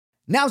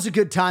Now's a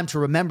good time to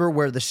remember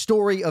where the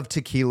story of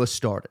tequila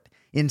started.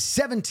 In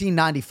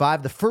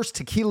 1795, the first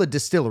tequila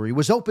distillery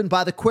was opened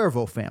by the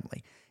Cuervo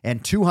family,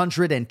 and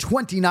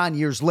 229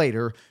 years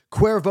later,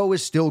 Cuervo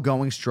is still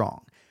going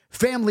strong.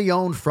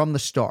 Family-owned from the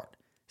start.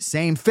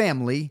 Same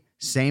family,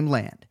 same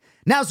land.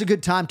 Now's a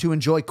good time to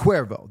enjoy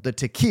Cuervo, the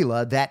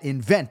tequila that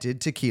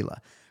invented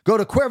tequila. Go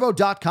to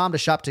Cuervo.com to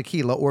shop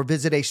tequila or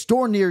visit a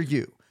store near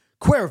you.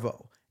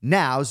 Cuervo,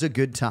 now's a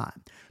good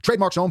time.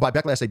 Trademarks owned by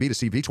Beckless AB to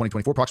CV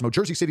 2024, Proximo,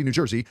 Jersey City, New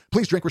Jersey.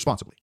 Please drink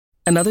responsibly.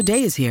 Another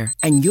day is here,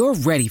 and you're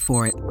ready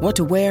for it. What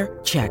to wear?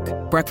 Check.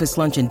 Breakfast,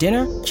 lunch, and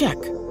dinner?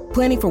 Check.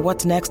 Planning for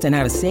what's next and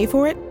how to save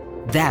for it?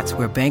 That's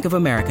where Bank of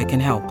America can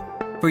help.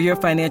 For your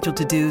financial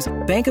to-dos,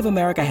 Bank of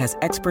America has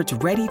experts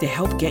ready to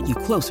help get you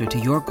closer to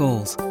your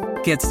goals.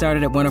 Get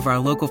started at one of our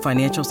local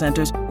financial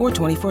centers or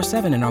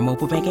 24/7 in our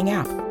mobile banking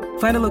app.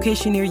 Find a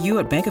location near you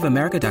at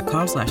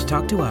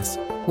bankofamerica.com/talktous.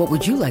 What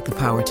would you like the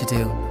power to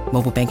do?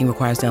 Mobile banking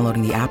requires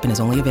downloading the app and is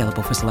only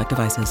available for select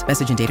devices.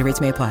 Message and data rates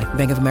may apply.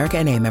 Bank of America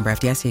N.A., member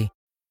FDIC.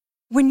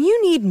 When you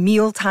need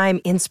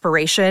mealtime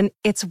inspiration,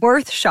 it's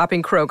worth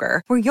shopping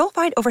Kroger, where you'll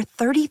find over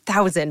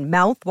 30,000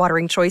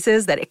 mouth-watering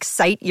choices that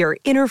excite your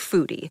inner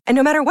foodie. And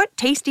no matter what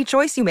tasty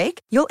choice you make,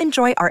 you'll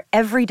enjoy our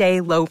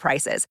everyday low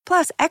prices,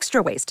 plus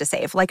extra ways to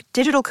save, like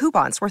digital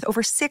coupons worth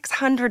over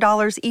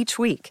 $600 each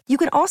week. You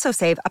can also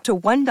save up to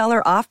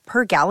 $1 off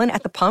per gallon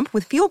at the pump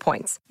with fuel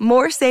points.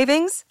 More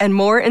savings and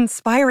more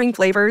inspiring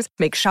flavors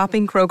make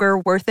shopping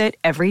Kroger worth it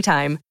every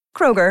time.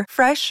 Kroger,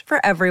 fresh for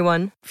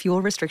everyone.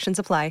 Fuel restrictions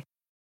apply.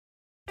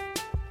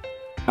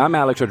 I'm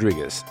Alex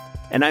Rodriguez.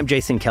 And I'm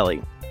Jason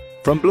Kelly.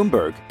 From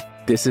Bloomberg,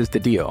 this is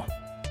The Deal.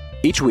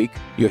 Each week,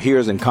 you'll hear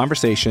us in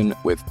conversation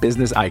with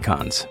business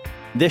icons.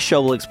 This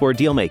show will explore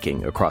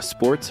deal-making across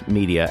sports,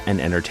 media, and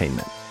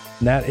entertainment.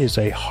 That is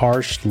a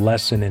harsh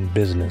lesson in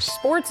business.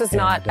 Sports is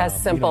not as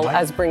simple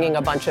as bringing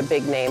a bunch of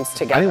big names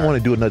together. I didn't want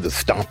to do another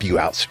stomp you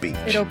out speech.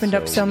 It opened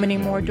up so many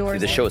more doors.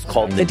 The show is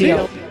called The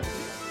Deal.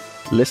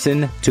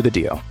 Listen to The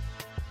Deal.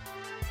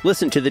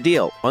 Listen to The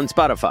Deal on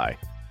Spotify.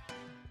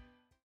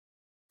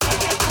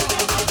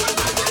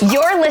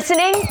 You're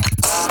listening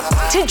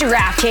to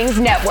DraftKings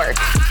Network.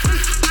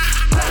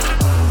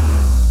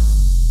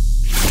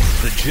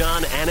 The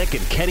John Anik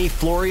and Kenny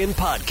Florian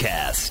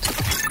podcast.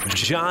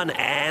 John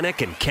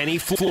Anik and Kenny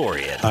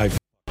Florian. I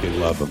f***ing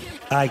love them.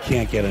 I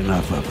can't get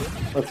enough of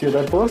them. Let's hear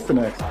that Boston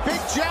next.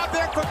 Big jab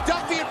there from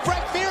Duffy, and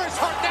Frank Mir is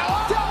hurt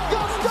now. Down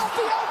goes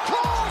Duffy, out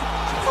cold.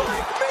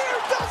 Frank Mir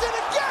does it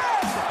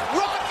again.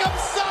 Rock'em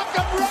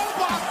sock'em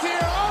robots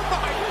here. Oh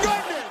my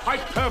goodness.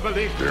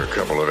 Hyperbole. They're a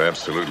couple of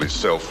absolutely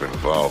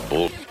self-involved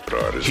bull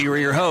artists. Here are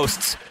your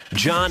hosts,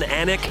 John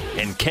Anik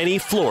and Kenny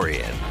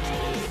Florian.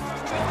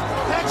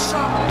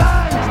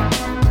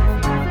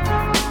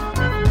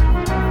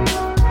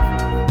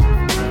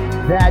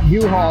 That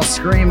U-Haul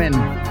screaming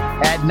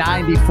at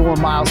 94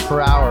 miles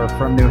per hour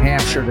from New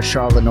Hampshire to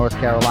Charlotte, North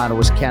Carolina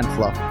was Ken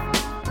Flo.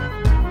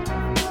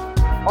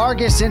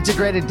 Argus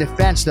Integrated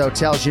Defense, though,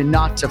 tells you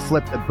not to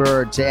flip the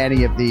bird to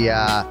any of the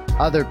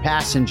other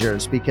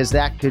passengers because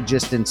that could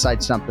just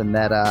incite something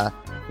that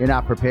you're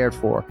not prepared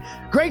for.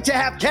 Great to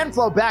have Ken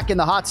Flo back in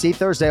the hot seat.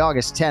 Thursday,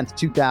 August 10th,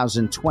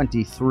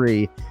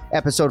 2023.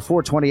 Episode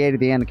 428 of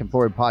the Anik and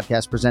Florian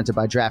podcast presented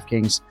by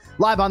DraftKings.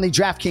 Live on the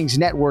DraftKings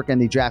Network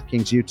and the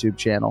DraftKings YouTube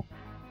channel.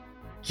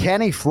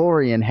 Kenny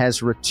Florian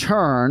has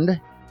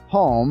returned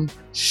home,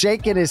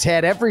 shaking his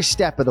head every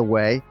step of the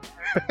way.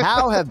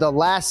 How have the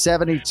last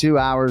 72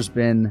 hours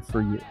been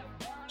for you?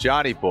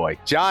 Johnny boy.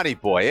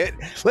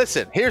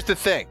 Listen, here's the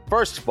thing.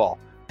 First of all,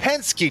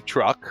 Penske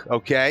truck,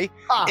 okay?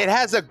 It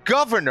has a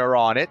governor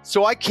on it,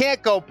 so I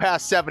can't go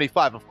past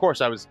 75. Of course,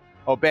 I was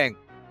obeying,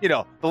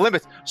 the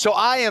limits. So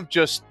I am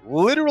just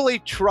literally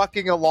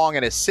trucking along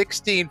in a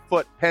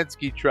 16-foot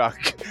Penske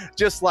truck,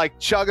 just like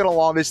chugging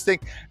along this thing.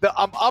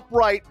 I'm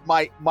upright.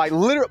 My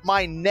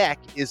neck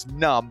is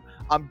numb.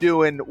 I'm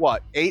doing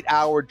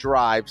 8-hour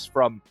drives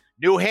from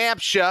New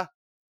Hampshire.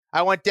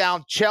 I went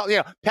down,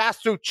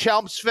 passed through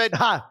Chelmsford,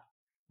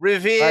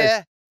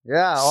 Revere,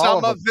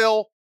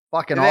 Somerville.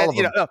 Fucking all of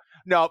them.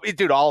 No,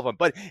 dude, all of them.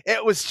 But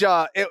it was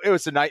it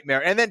was a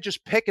nightmare. And then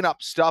just picking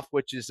up stuff,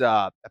 which is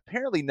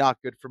apparently not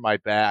good for my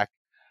back.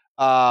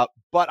 But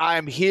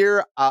I'm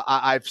here.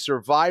 I've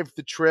survived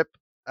the trip.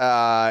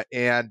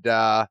 And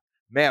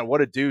man,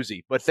 what a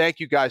doozy. But thank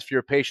you guys for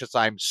your patience.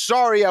 I'm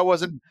sorry I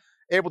wasn't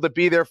able to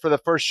be there for the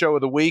first show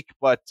of the week.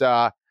 But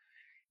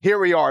here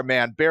we are,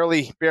 man.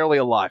 Barely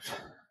alive.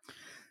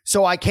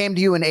 So I came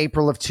to you in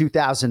April of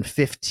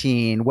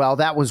 2015. Well,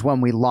 that was when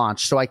we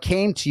launched. So I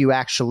came to you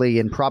actually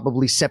in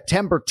probably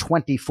September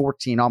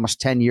 2014, almost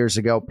 10 years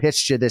ago,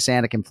 pitched you this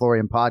Anik and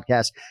Florian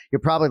podcast. You're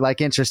probably like,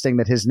 interesting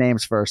that his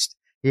name's first.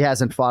 He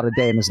hasn't fought a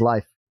day in his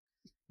life.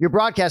 Your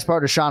broadcast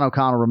partner, Sean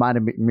O'Connell,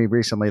 reminded me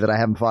recently that I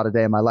haven't fought a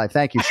day in my life.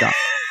 Thank you, Sean.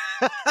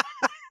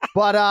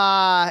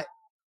 But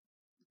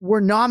we're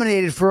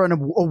nominated for an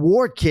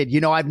award, kid.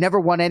 I've never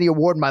won any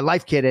award in my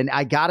life, kid. And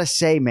I got to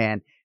say,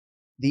 man,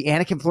 the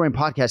Anik and Florian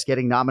podcast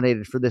getting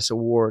nominated for this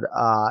award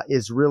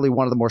is really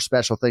one of the more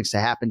special things to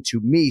happen to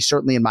me,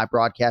 certainly in my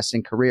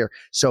broadcasting career.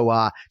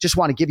 So just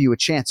want to give you a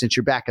chance, since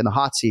you're back in the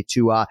hot seat,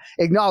 to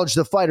acknowledge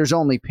the Fighters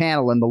Only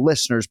panel and the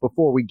listeners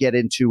before we get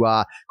into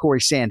Corey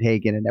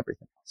Sandhagen and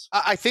everything else.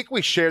 I think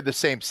we share the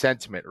same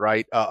sentiment,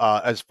 right?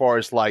 As far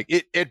as like,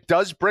 it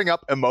does bring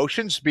up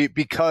emotions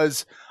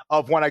because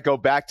of when I go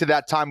back to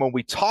that time when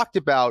we talked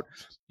about,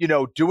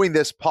 doing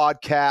this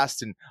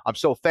podcast. And I'm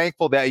so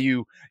thankful that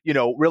you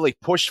really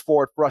pushed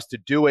for it for us to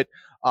do it,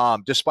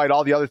 despite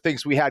all the other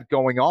things we had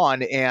going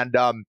on. And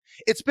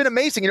it's been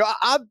amazing.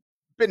 I've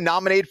been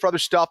nominated for other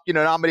stuff,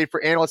 nominated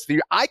for Analyst of the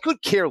Year. I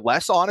could care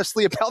less,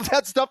 honestly, about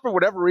that stuff for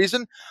whatever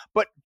reason.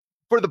 But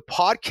for the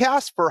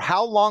podcast, for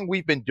how long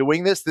we've been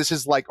doing this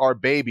is like our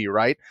baby,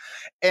 right?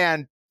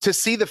 And to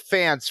see the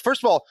fans,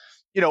 first of all,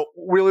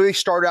 we really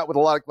started out with a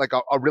lot of like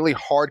a really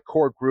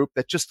hardcore group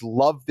that just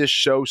loved this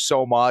show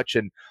so much.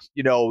 And,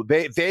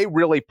 they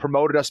really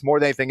promoted us more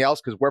than anything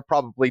else because we're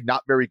probably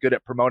not very good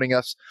at promoting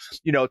us,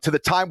 to the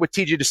time with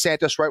TJ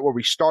DeSantis, right, where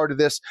we started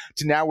this,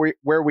 to now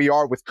where we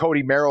are with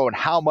Cody Merrow and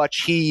how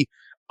much he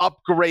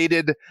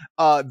upgraded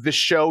the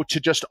show to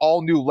just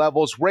all new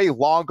levels. Ray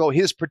Longo,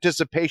 his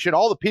participation,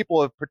 all the people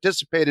who have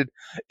participated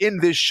in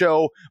this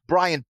show,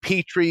 Brian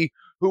Petrie,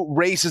 who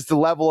raises the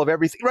level of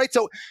everything, right?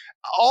 So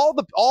all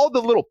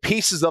the little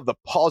pieces of the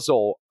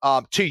puzzle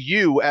to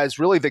you as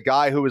really the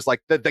guy who is like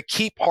the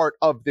key part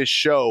of this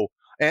show.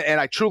 And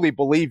I truly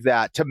believe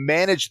that to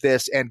manage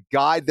this and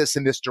guide this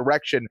in this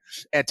direction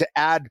and to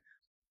add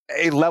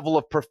a level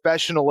of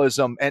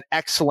professionalism and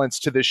excellence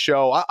to this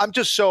show. I'm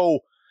just so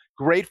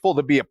grateful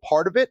to be a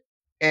part of it.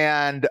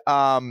 And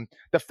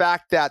the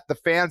fact that the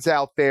fans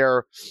out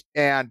there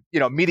and,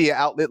 media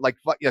outlet like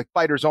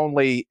Fighters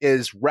Only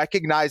is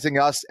recognizing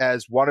us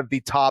as one of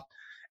the top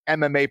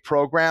MMA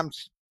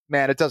programs,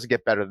 man, it doesn't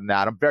get better than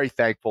that. I'm very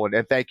thankful.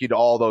 And thank you to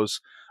all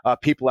those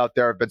people out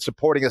there who have been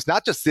supporting us,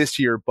 not just this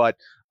year, but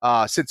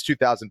since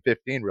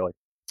 2015, really.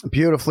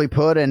 Beautifully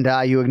put. And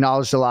you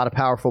acknowledged a lot of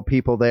powerful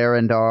people there,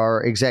 and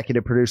our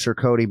executive producer,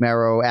 Cody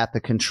Merrow, at the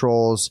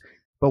controls.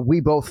 But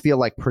we both feel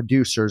like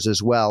producers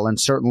as well. And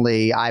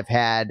certainly I've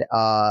had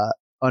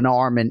an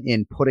arm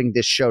in putting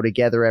this show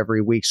together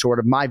every week, sort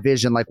of my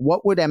vision, like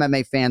what would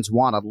MMA fans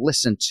want to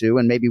listen to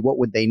and maybe what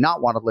would they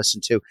not want to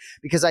listen to?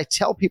 Because I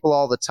tell people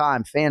all the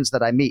time, fans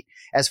that I meet,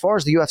 as far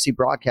as the UFC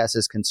broadcast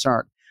is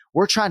concerned,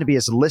 we're trying to be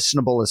as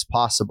listenable as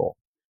possible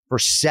for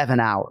 7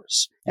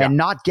 hours and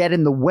not get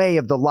in the way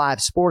of the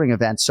live sporting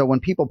event. So when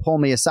people pull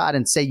me aside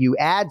and say you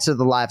add to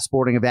the live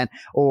sporting event,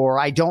 or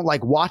I don't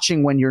like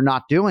watching when you're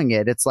not doing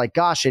it, it's like,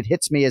 gosh, it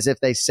hits me as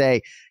if they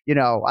say,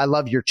 I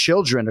love your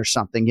children or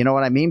something. You know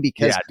what I mean?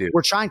 Because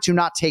we're trying to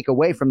not take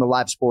away from the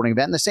live sporting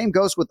event. And the same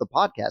goes with the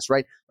podcast,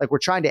 right? Like we're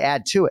trying to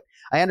add to it.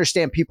 I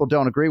understand people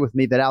don't agree with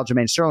me that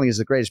Aljamain Sterling is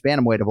the greatest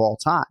bantamweight of all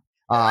time.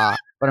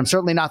 But I'm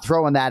certainly not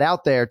throwing that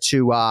out there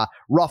to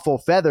ruffle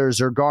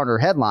feathers or garner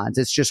headlines.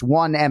 It's just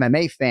one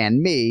MMA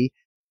fan, me,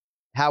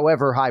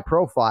 however high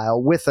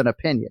profile, with an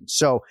opinion.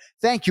 So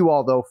thank you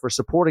all, though, for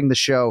supporting the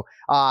show.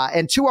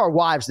 And to our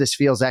wives, this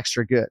feels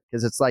extra good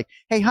because it's like,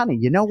 hey, honey,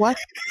 you know what?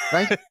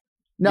 Right?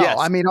 No, yes.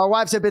 I mean, our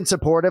wives have been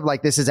supportive.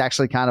 Like this is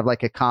actually kind of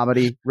like a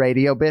comedy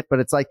radio bit, but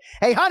it's like,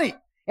 hey, honey,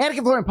 Anik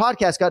and Florian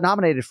podcast got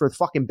nominated for the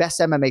fucking best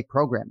MMA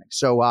programming.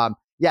 So,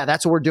 yeah,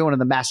 that's what we're doing in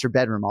the master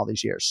bedroom all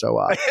these years.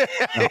 So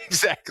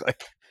exactly.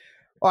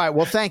 All right.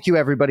 Well, thank you,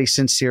 everybody,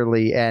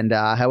 sincerely. And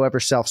however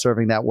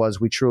self-serving that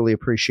was, we truly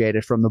appreciate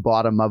it from the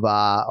bottom of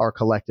our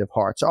collective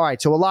hearts. All right.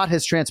 So a lot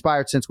has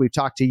transpired since we've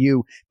talked to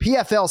you.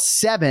 PFL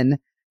 7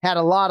 had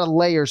a lot of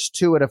layers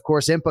to it. Of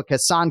course, Impa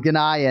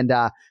Kasanganay and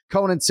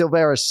Conan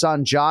Silveira's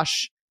son,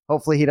 Josh.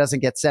 Hopefully he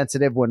doesn't get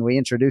sensitive when we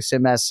introduce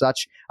him as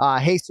such.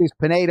 Jesus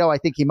Pinedo, I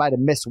think he might have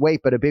missed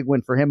weight, but a big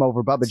win for him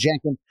over Bubba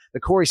Jenkins. The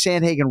Corey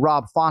Sandhagen,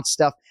 Rob Font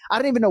stuff. I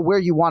don't even know where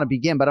you want to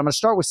begin, but I'm going to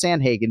start with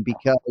Sandhagen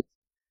because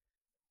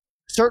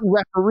certain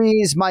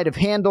referees might have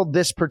handled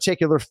this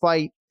particular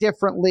fight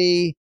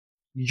differently.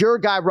 Your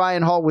guy,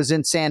 Ryan Hall, was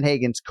in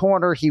Sandhagen's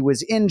corner. He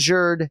was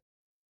injured,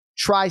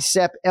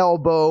 tricep,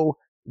 elbow.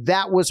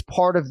 That was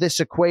part of this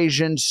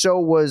equation. So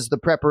was the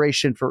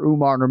preparation for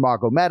Umar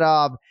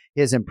Nurmagomedov,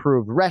 his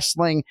improved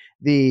wrestling,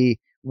 the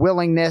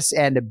willingness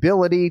and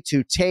ability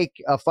to take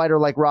a fighter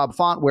like Rob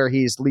Font where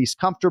he's least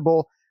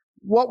comfortable.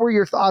 What were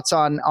your thoughts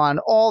on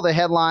all the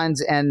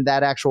headlines and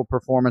that actual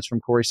performance from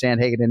Corey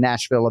Sandhagen in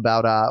Nashville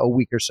about a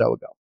week or so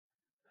ago?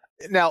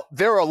 Now,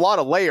 there are a lot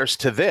of layers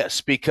to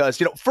this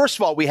because, first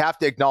of all, we have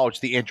to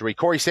acknowledge the injury.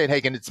 Corey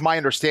Sandhagen, it's my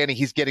understanding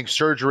he's getting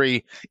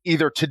surgery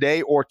either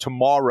today or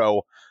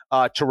tomorrow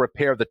to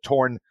repair the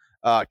torn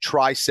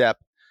tricep.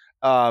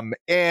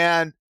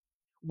 And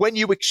when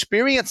you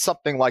experience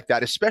something like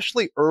that,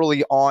 especially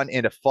early on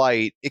in a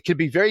fight, it can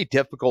be very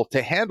difficult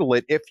to handle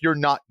it if you're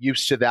not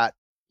used to that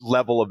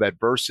level of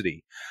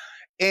adversity.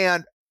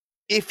 And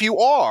if you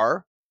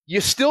are, you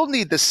still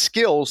need the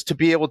skills to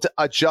be able to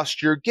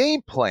adjust your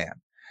game plan.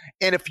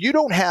 And if you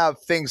don't have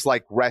things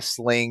like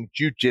wrestling,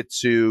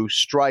 jiu-jitsu,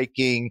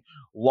 striking,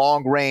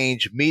 long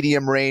range,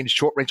 medium range,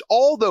 short range,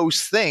 all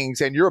those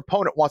things, and your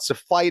opponent wants to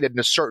fight in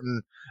a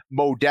certain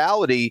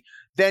modality,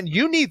 then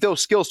you need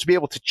those skills to be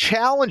able to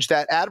challenge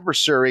that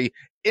adversary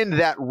in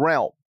that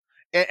realm.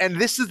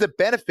 And this is the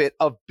benefit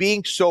of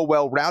being so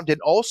well-rounded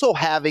and also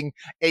having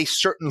a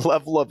certain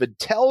level of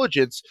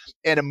intelligence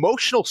and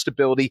emotional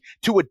stability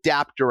to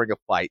adapt during a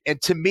fight. And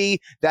to me,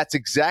 that's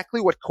exactly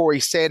what Corey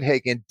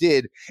Sandhagen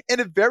did in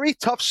a very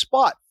tough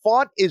spot.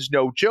 Font is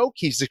no joke.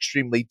 He's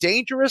extremely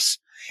dangerous.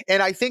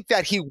 And I think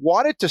that he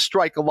wanted to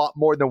strike a lot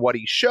more than what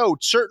he showed.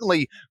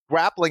 Certainly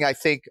grappling, I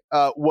think,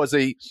 was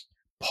a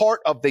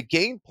part of the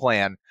game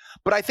plan.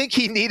 But I think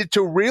he needed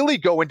to really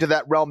go into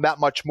that realm that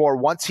much more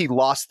once he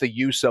lost the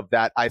use of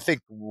that, I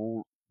think,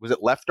 was it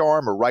left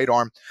arm or right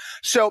arm?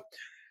 So,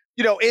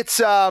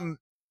 it's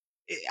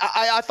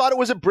I thought it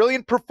was a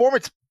brilliant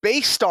performance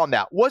based on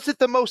that. Was it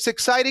the most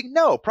exciting?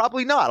 No,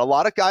 probably not. A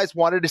lot of guys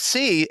wanted to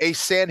see a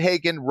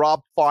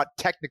Sandhagen-Rob Font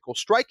technical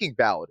striking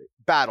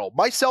battle,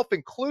 myself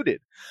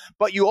included.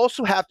 But you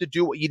also have to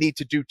do what you need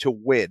to do to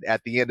win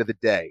at the end of the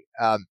day.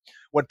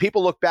 When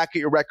people look back at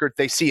your record,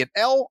 they see an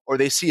L or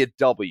they see a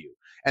W.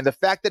 And the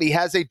fact that he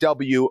has a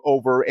W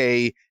over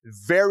a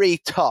very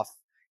tough,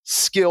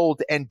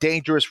 skilled, and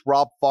dangerous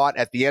Rob Font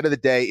at the end of the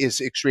day is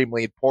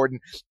extremely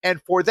important.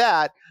 And for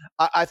that,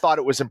 I thought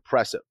it was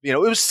impressive. It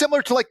was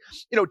similar to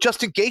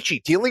Justin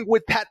Gaethje dealing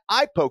with that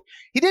eye poke.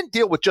 He didn't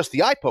deal with just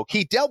the eye poke.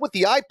 He dealt with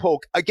the eye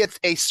poke against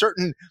a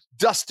certain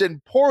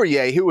Dustin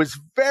Poirier, who was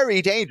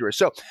very dangerous.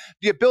 So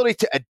the ability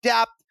to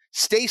adapt,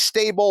 stay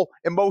stable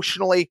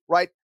emotionally,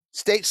 right?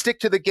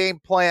 Stick to the game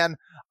plan,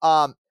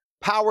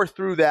 power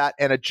through that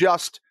and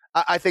adjust,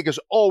 I think is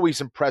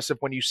always impressive.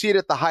 When you see it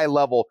at the high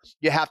level,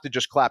 you have to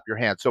just clap your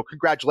hands. So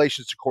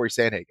congratulations to Corey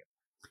Sandhagen.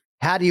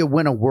 How do you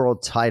win a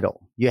world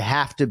title? You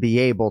have to be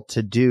able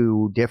to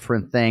do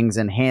different things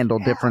and handle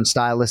different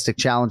stylistic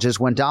challenges.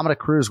 When Dominic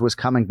Cruz was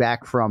coming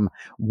back from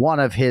one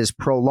of his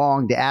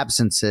prolonged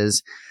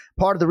absences,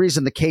 part of the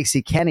reason the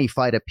Casey Kenny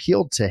fight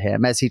appealed to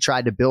him as he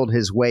tried to build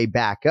his way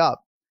back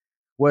up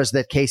was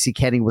that Casey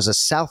Kenny was a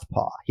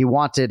southpaw. He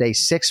wanted a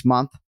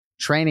 6-month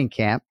training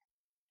camp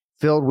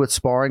filled with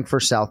sparring for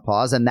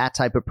southpaws and that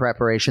type of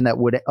preparation that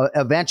would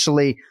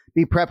eventually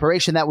be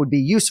preparation that would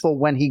be useful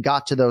when he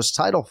got to those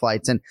title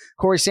fights. And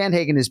Corey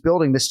Sandhagen is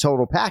building this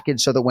total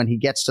package so that when he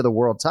gets to the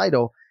world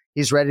title,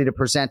 he's ready to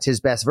present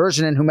his best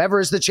version, and whomever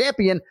is the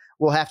champion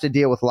will have to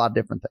deal with a lot of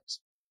different things.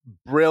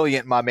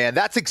 Brilliant, my man.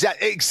 That's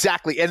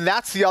exactly. And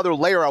that's the other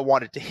layer I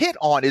wanted to hit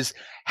on, is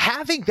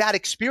having that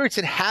experience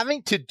and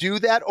having to do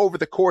that over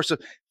the course of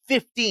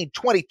 15,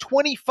 20,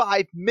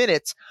 25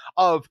 minutes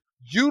of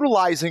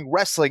utilizing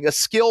wrestling, a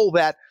skill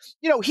that,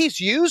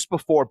 he's used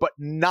before, but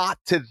not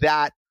to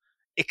that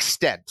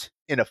extent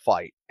in a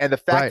fight. And the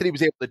fact that he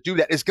was able to do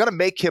that is going to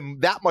make him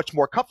that much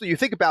more comfortable. You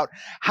think about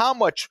how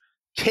much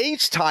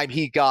cage time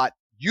he got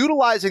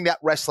utilizing that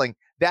wrestling.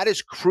 That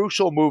is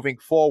crucial moving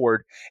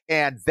forward.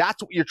 And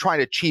that's what you're trying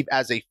to achieve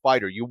as a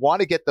fighter. You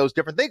want to get those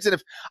different things. And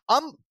if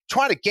I'm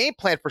trying to game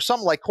plan for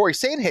someone like Corey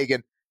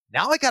Sandhagen,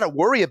 now I got to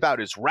worry about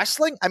his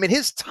wrestling. I mean,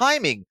 his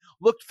timing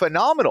looked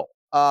phenomenal.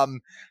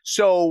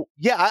 So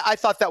yeah, I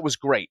thought that was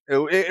great.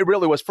 It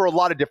really was, for a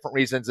lot of different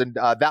reasons. And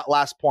that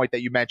last point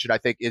that you mentioned, I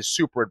think, is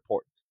super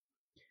important.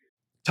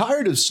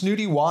 Tired of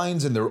snooty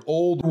wines and their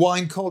old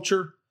wine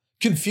culture?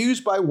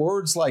 Confused by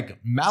words like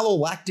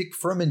malolactic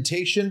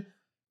fermentation?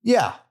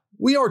 Yeah,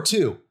 we are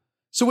too.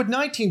 So with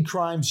 19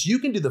 Crimes, you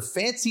can do the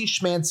fancy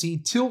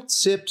schmancy tilt,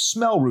 sip,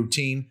 smell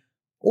routine,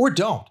 or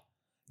don't.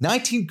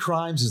 19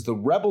 Crimes is the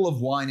rebel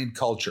of wine and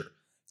culture,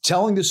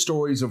 telling the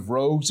stories of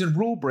rogues and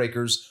rule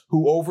breakers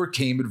who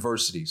overcame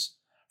adversities.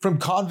 From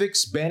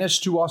convicts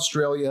banished to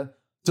Australia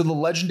to the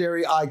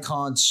legendary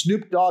icon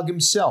Snoop Dogg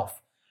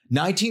himself,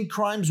 19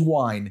 Crimes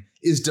wine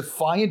is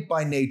defiant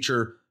by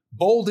nature,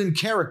 bold in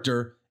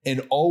character,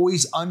 and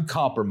always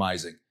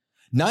uncompromising.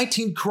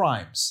 19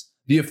 Crimes,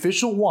 the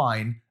official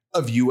wine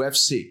of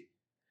UFC.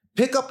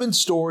 Pick up in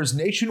stores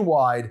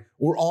nationwide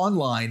or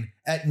online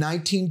at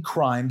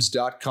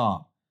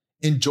 19crimes.com.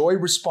 Enjoy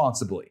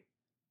responsibly.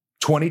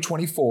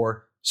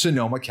 2024,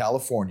 Sonoma,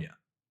 California.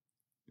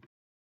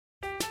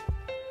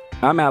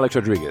 I'm Alex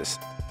Rodriguez.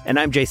 And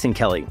I'm Jason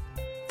Kelly.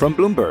 From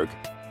Bloomberg,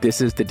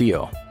 this is The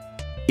Deal.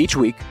 Each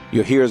week,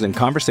 you'll hear us in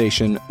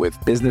conversation with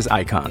business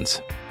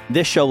icons.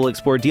 This show will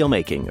explore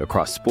deal-making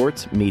across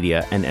sports,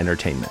 media, and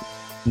entertainment.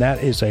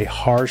 That is a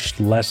harsh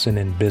lesson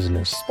in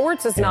business.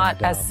 Sports is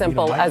not as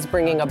simple as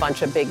bringing a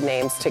bunch of big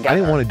names together. I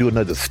didn't want to do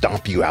another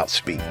stomp you out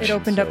speech. It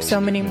opened up so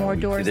many more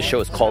doors. The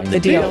show is called The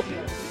Deal.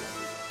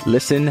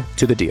 Listen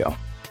to The Deal.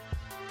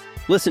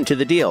 Listen to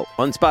The Deal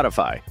on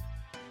Spotify.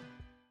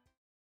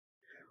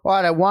 All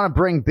right, I want to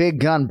bring big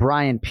gun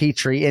Brian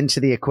Petrie into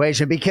the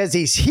equation because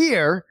he's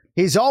here.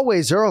 He's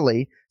always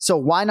early, so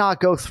why not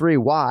go 3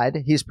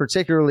 wide? He's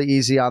particularly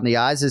easy on the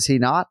eyes, is he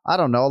not? I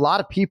don't know. A lot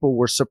of people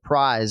were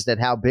surprised at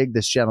how big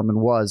this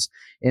gentleman was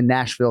in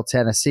Nashville,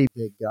 Tennessee,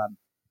 big gun.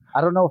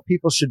 I don't know if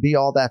people should be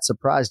all that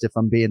surprised, if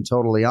I'm being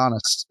totally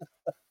honest.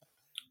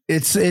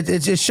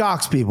 It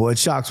shocks people. It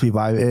shocks people.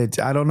 I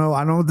don't know. I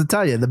don't know what to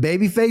tell you. The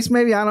baby face,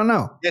 maybe? I don't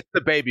know. It's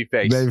the baby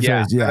face. Baby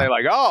yeah. face, yeah. And they're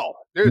like, oh,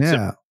 dude, it's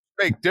a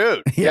big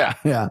dude.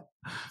 Yeah.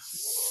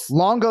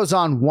 Longo's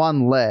on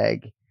one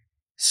leg,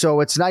 so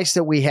it's nice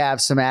that we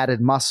have some added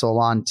muscle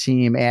on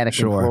team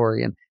Anik and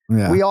Florian.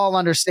 Yeah. We all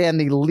understand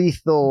the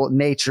lethal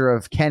nature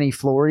of Kenny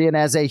Florian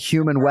as a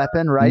human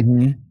weapon, right?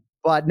 Mm-hmm.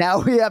 But now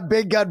we have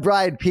big gun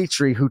Brian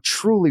Petrie, who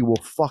truly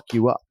will fuck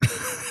you up.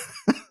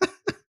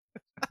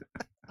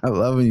 I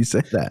love when you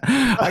say that.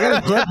 I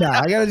gotta clip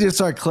that. I gotta just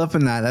start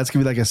clipping that. That's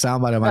gonna be like a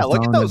soundbite on my phone.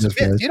 Look at those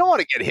mitts. You don't want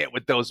to get hit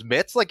with those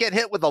mitts. Like get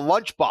hit with a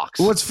lunchbox.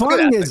 What's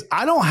funny is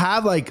I don't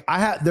have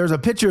there's a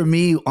picture of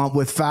me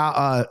with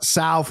Sal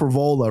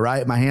Frivola,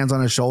 right? My hands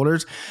on his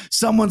shoulders.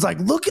 Someone's like,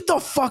 look at the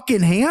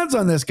fucking hands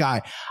on this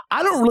guy.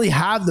 I don't really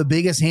have the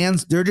biggest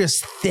hands. They're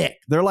just thick.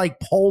 They're like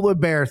polar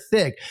bear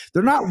thick.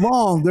 They're not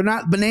long. They're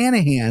not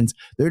banana hands.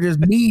 They're just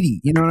meaty.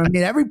 You know what I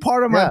mean? Every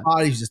part of my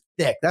body is just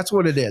thick. That's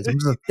what it is. I'm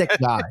just a thick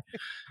guy.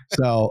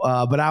 So,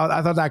 but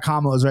I thought that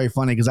comment was very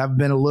funny because I've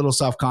been a little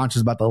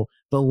self-conscious about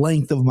the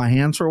length of my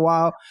hands for a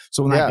while.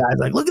 So when that guy's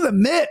like, look at the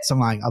mitts, I'm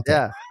like, I'll take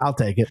it. I'll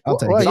take it.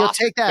 You'll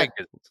take that.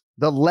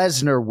 The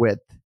Lesnar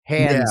width,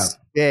 hands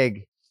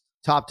big,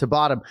 top to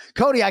bottom.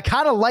 Cody, I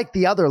kind of like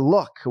the other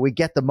look. We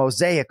get the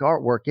mosaic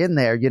artwork in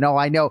there. You know,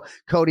 I know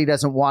Cody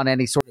doesn't want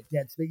any sort of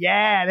dead space.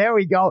 Yeah, there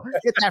we go.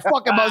 Get that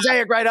fucking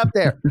mosaic right up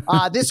there.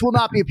 This will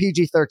not be a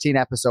PG-13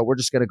 episode. We're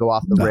just going to go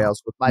off the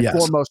rails with my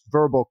foremost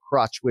verbal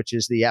crutch, which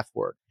is the F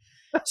word.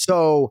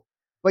 So,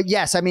 but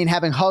yes, I mean,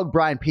 having hugged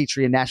Brian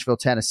Petrie in Nashville,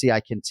 Tennessee,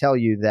 I can tell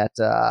you that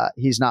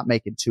he's not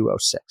making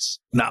 206.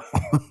 No.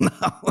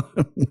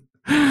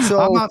 So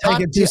I'm not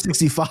making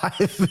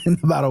 265 in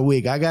about a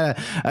week. I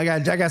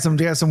got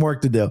some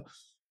work to do.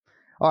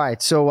 All right.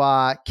 So,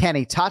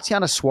 Kenny,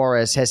 Tatiana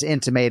Suarez has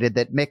intimated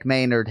that Mick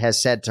Maynard has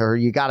said to her,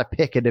 you got to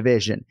pick a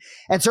division.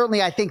 And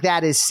certainly I think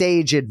that is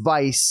sage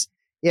advice,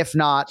 if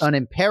not an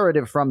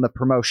imperative from the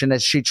promotion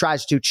as she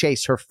tries to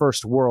chase her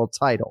first world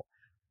title.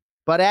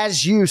 But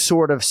as you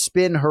sort of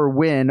spin her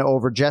win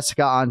over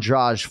Jessica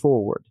Andrade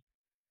forward,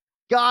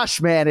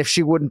 gosh, man, if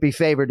she wouldn't be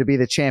favored to be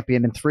the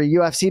champion in 3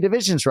 UFC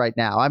divisions right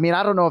now. I mean,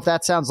 I don't know if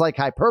that sounds like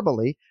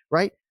hyperbole,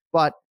 right?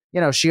 But, you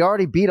know, she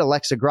already beat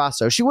Alexa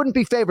Grasso. She wouldn't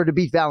be favored to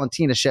beat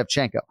Valentina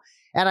Shevchenko.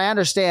 And I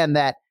understand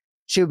that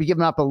she would be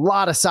giving up a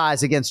lot of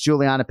size against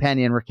Juliana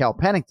Pena and Raquel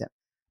Pennington.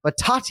 But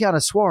Tatiana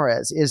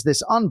Suarez is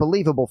this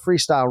unbelievable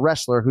freestyle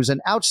wrestler who's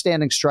an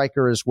outstanding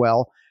striker as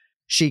well.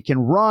 She can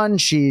run.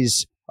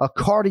 She's a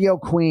cardio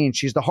queen.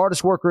 She's the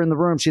hardest worker in the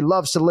room. She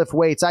loves to lift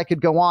weights. I could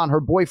go on. Her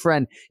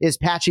boyfriend is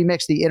Patchy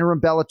Mix, the interim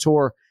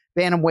Bellator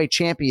bantamweight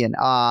champion.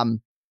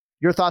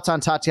 Your thoughts on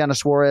Tatiana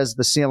Suarez,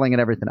 the ceiling,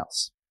 and everything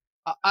else?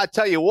 I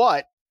tell you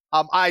what,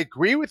 I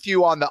agree with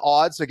you on the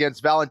odds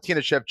against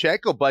Valentina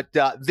Shevchenko, but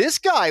this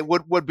guy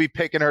would be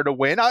picking her to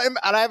win. And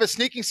I have a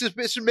sneaking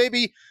suspicion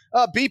maybe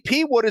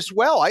BP would as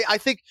well. I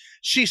think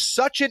she's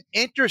such an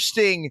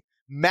interesting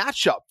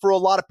matchup for a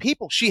lot of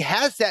people. She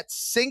has that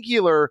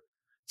singular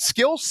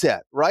skill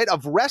set, right,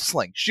 of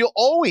wrestling. She'll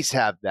always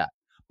have that.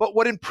 But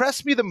what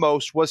impressed me the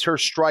most was her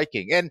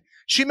striking. And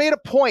she made a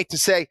point to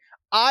say,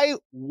 I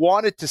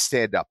wanted to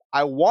stand up.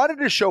 I wanted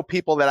to show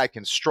people that I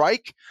can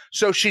strike.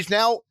 So she's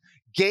now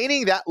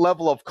gaining that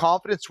level of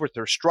confidence with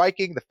her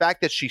striking, the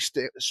fact that she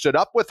stood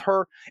up with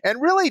her and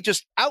really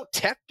just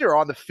out-teched her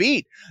on the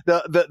feet.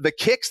 The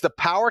kicks, the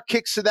power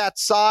kicks to that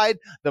side,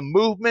 the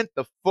movement,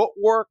 the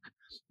footwork,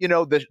 you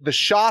know, the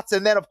shots,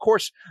 and then, of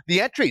course,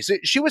 the entries.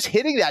 She was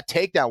hitting that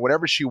takedown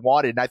whenever she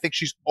wanted, and I think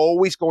she's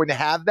always going to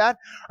have that.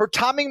 Her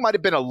timing might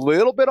have been a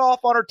little bit off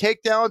on her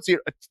takedowns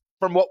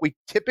from what we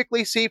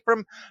typically see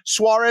from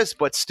Suarez,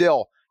 but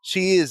still,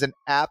 she is an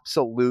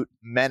absolute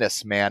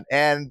menace, man.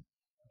 And,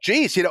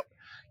 geez, you know,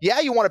 yeah,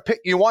 you want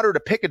her to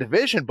pick a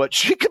division, but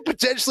she could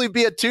potentially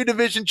be a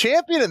 2-division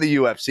champion in the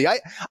UFC.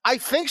 I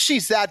think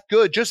she's that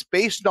good just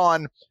based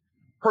on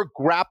her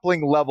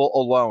grappling level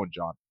alone,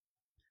 John.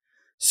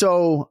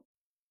 So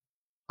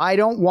I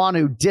don't want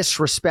to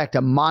disrespect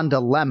Amanda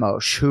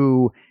Lemos,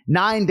 who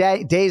 9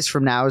 days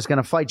from now is going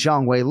to fight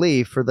Zhang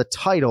Weili for the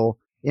title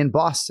in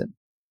Boston.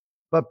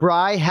 But,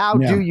 Bri, how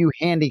do you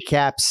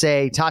handicap,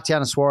 say,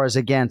 Tatiana Suarez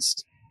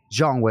against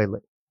Zhang Weili?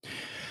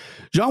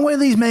 Zhang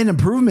Weili's made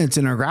improvements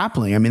in her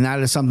grappling. I mean, that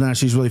is something that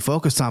she's really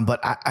focused on.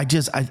 But I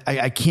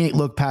can't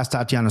look past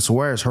Tatiana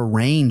Suarez, her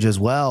range as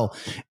well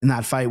in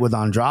that fight with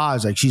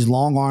Andrade. Like, she's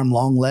long arm,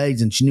 long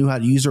legs, and she knew how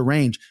to use her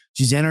range.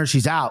 She's in her,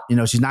 she's out. You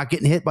know, she's not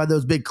getting hit by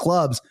those big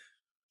clubs.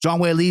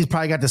 Zhang Weili's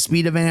probably got the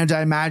speed advantage,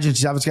 I imagine.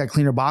 She's obviously got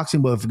cleaner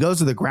boxing, but if it goes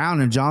to the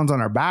ground and John's on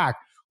her back,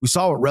 we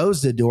saw what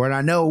Rose did to her. And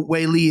I know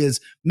Weili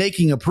is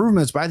making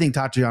improvements, but I think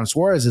Tatiana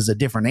Suarez is a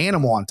different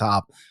animal on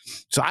top.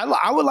 So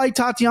I would like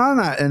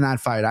Tatiana in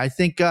that fight. I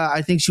think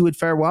she would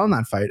fare well in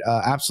that fight.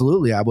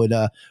 Absolutely. I would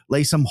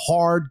lay some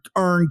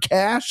hard-earned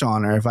cash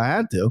on her if I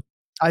had to.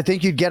 I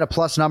think you'd get a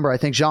plus number. I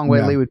think Zhang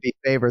Weili would be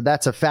favored.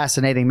 That's a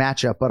fascinating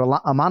matchup. But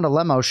Amanda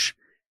Lemos,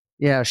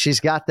 yeah, she's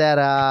got that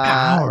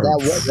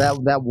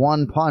that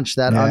one punch,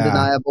 that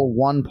undeniable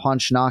one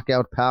punch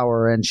knockout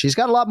power, and she's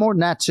got a lot more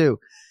than that too.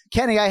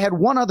 Kenny, I had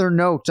one other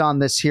note on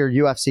this here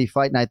UFC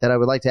Fight Night that I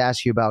would like to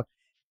ask you about.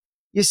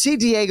 You see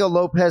Diego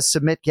Lopez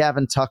submit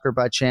Gavin Tucker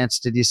by chance?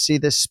 Did you see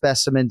this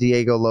specimen,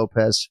 Diego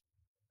Lopez?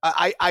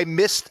 I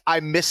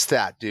missed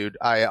that, dude.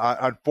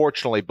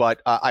 Unfortunately,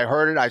 but I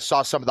heard it. I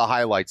saw some of the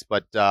highlights,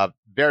 but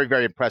very,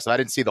 very impressive. I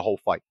didn't see the whole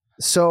fight.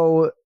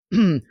 So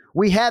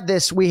we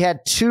had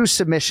two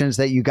submissions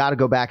that you got to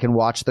go back and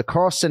watch. The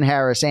Carlston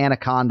Harris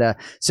Anaconda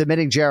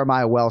submitting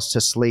Jeremiah Wells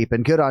to sleep,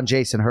 and good on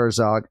Jason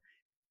Herzog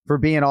for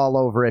being all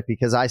over it,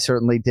 because I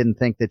certainly didn't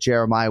think that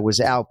Jeremiah was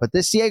out. But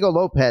this Diego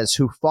Lopez,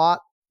 who fought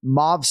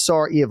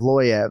Movsar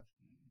Evloev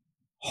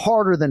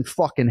harder than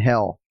fucking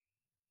hell,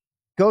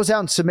 goes out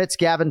and submits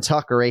Gavin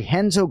Tucker, a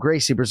Renzo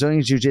Gracie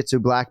Brazilian Jiu-Jitsu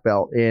black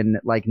belt, in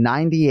like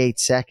 98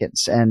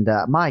 seconds. And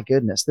my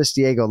goodness, this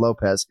Diego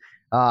Lopez,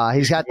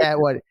 he's got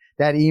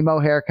that emo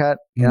haircut.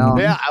 You know?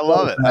 Yeah, I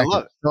love it. I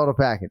love it. Total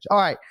package. All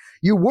right.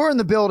 You were in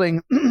the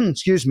building,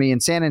 excuse me, in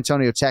San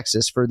Antonio,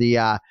 Texas for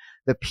the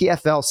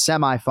PFL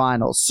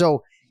semifinals.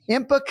 So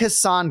Impa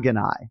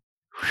Kasanganay,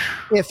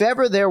 if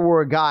ever there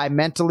were a guy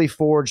mentally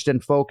forged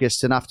and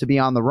focused enough to be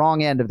on the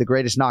wrong end of the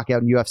greatest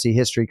knockout in UFC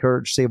history,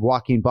 courtesy of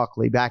Joaquin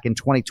Buckley back in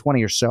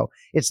 2020 or so,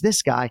 it's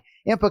this guy.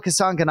 Impa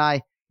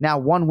Kasanganay, now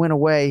one win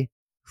away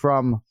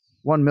from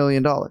 $1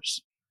 million.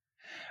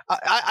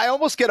 I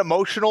almost get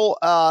emotional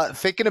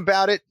thinking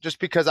about it, just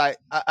because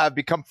I've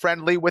become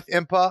friendly with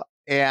Impa,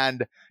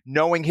 and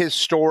knowing his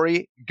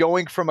story,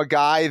 going from a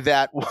guy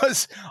that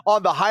was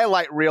on the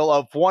highlight reel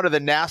of one of the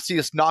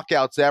nastiest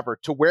knockouts ever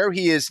to where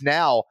he is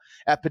now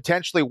at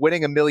potentially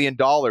winning $1 million,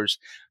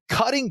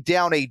 cutting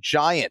down a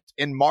giant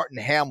in Martin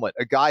Hamlet,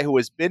 a guy who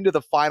has been to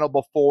the final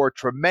before,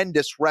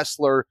 tremendous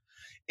wrestler,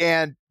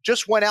 and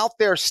just went out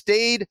there,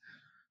 stayed,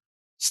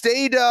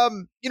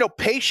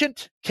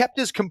 patient, kept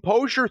his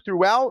composure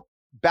throughout,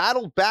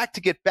 battled back to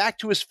get back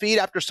to his feet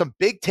after some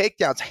big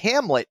takedowns.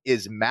 Hamlet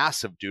is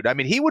massive, dude. I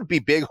mean, he would be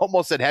big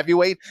almost at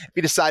heavyweight if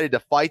he decided to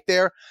fight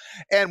there.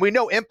 And we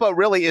know Impa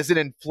really is an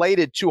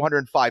inflated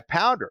 205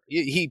 pounder.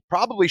 He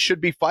probably should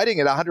be fighting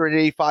at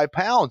 185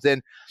 pounds.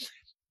 And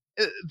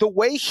the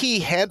way he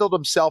handled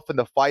himself in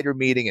the fighter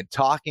meeting and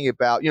talking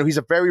about, he's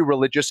a very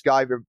religious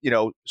guy,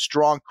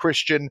 strong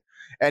Christian.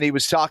 And he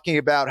was talking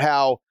about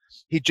how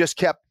he just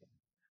kept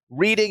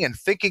reading and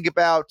thinking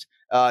about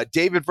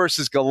David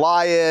versus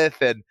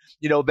Goliath and,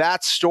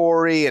 that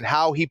story, and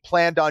how he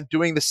planned on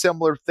doing the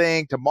similar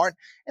thing to Martin.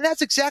 And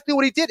that's exactly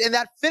what he did. And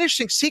that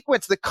finishing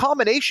sequence, the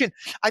combination,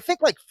 I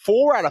think like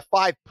 4 out of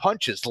 5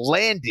 punches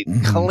landed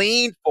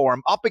clean for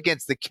him up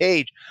against the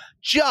cage.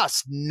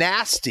 Just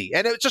nasty.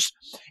 And it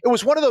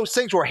was one of those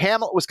things where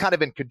Hamlet was kind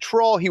of in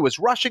control. He was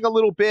rushing a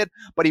little bit,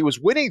 but he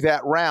was winning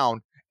that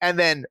round. And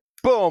then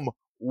boom,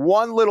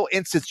 one little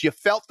instance, you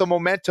felt the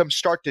momentum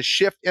start to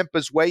shift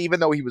Impa's way, even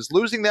though he was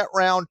losing that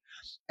round.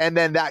 And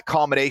then that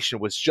combination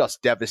was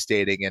just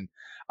devastating. And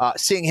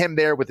seeing him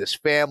there with his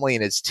family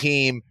and his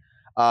team,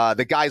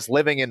 the guy's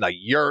living in a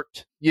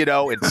yurt,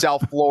 in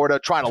South Florida,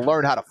 trying to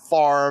learn how to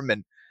farm.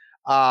 And,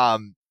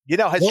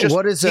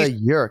 what is a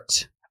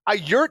yurt? A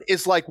yurt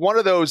is like one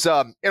of those,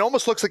 it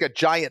almost looks like a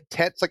giant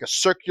tent. It's like a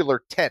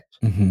circular tent.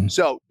 Mm-hmm.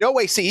 So no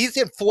way. See, he's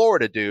in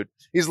Florida, dude.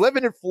 He's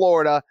living in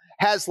Florida,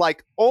 has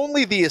like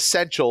only the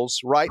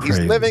essentials, right?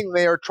 Crazy. He's living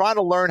there, trying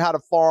to learn how to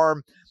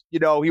farm. He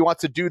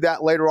wants to do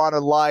that later on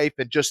in life,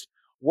 and just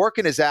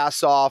working his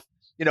ass off,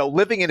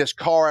 living in his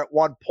car at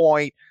one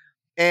point.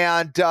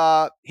 And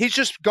he's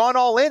just gone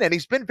all in, and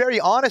he's been very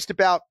honest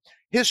about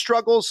his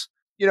struggles,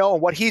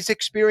 and what he's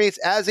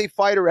experienced as a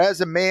fighter, as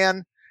a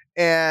man.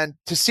 And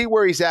to see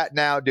where he's at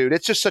now, dude,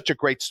 it's just such a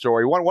great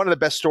story. One of the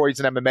best stories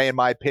in MMA, in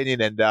my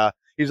opinion. And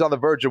he's on the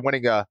verge of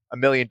winning $1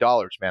 million,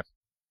 man.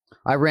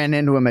 I ran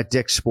into him at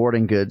Dick's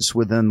Sporting Goods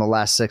within the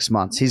last 6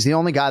 months. He's the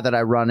only guy that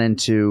I run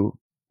into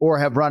or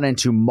have run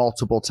into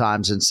multiple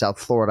times in South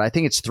Florida. I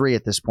think it's 3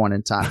 at this point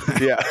in time.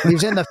 Yeah.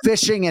 He's in the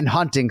fishing and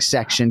hunting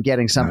section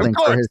getting something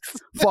for his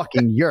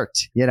fucking yurt,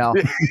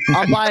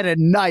 I'm buying a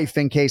knife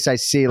in case I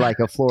see like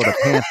a Florida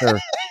panther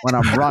when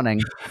I'm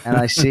running and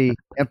I see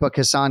Impa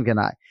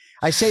Kasanganay.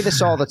 I say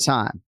this all the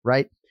time,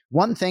 right?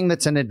 One thing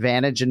that's an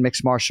advantage in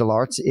mixed martial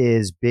arts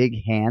is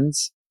big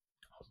hands.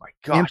 Oh my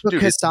gosh, Impa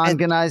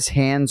Kasanganay's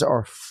hands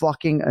are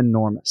fucking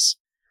enormous.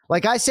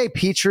 Like I say,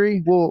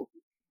 Petrie will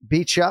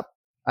beat you up.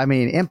 I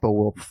mean, Impa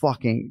will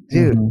fucking,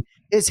 dude,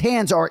 his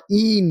hands are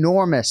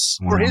enormous.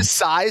 For his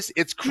size,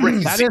 it's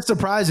crazy. That is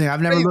surprising.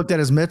 I've never looked at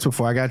his mitts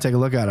before. I got to take a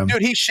look at him.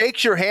 Dude, he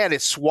shakes your hand.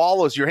 It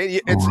swallows your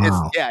hand.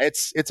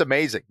 It's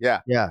amazing.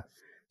 Yeah. Yeah.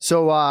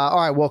 So, all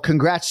right. Well,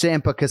 congrats to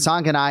Impa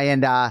Kasanganay.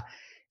 And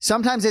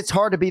sometimes it's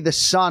hard to be the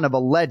son of a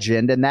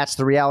legend. And that's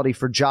the reality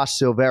for Josh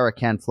Silveira,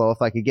 Ken Flo. If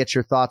I could get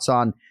your thoughts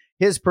on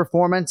his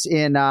performance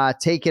in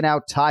taking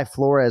out Ty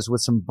Flores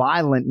with some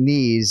violent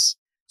knees.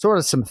 Sort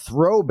of some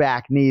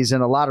throwback knees in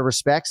a lot of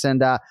respects.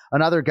 And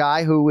another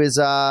guy who is,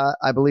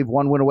 I believe,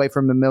 1 win away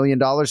from $1 million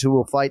who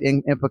will fight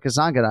Impa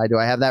Kasanganay. Do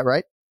I have that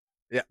right?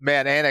 Yeah,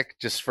 man, Anik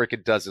just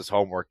freaking does his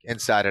homework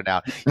inside and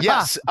out.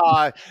 Yes,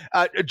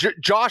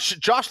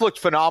 Josh looked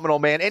phenomenal,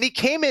 man. And he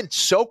came in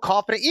so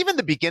confident, even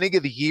the beginning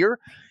of the year.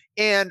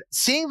 And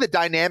seeing the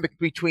dynamic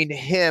between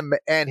him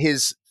and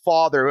his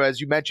father, who,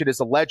 as you mentioned, is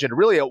a legend,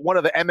 really one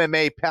of the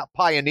MMA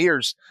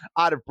pioneers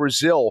out of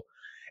Brazil,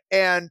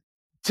 and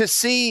to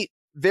see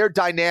their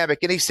dynamic.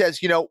 And he says,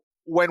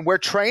 when we're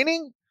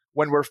training,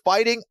 when we're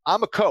fighting,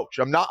 I'm a coach.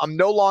 I'm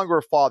no longer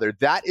a father.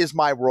 That is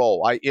my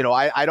role.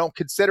 I don't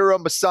consider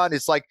him a son.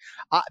 It's like,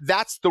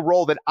 that's the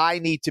role that I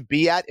need to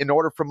be at in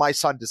order for my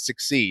son to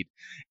succeed.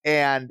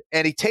 And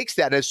he takes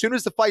that. As soon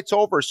as the fight's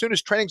over, as soon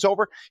as training's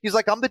over, he's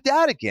like, I'm the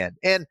dad again.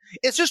 And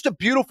it's just a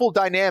beautiful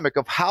dynamic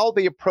of how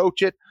they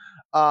approach it.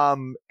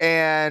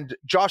 And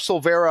Josh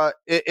Silveira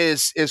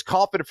is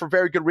confident for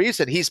very good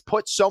reason. He's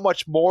put so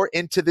much more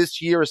into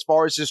this year as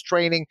far as his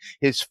training,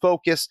 his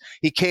focus.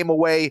 He came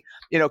away,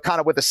 kind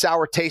of with a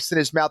sour taste in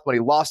his mouth when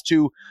he lost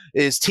to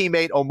his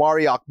teammate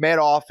Omari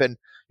Akhmedov, and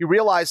he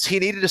realized he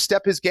needed to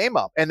step his game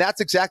up. And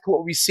that's exactly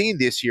what we've seen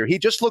this year. He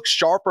just looks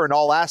sharper in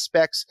all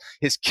aspects.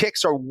 His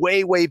kicks are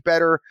way, way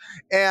better.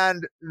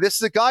 And this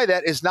is a guy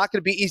that is not going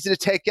to be easy to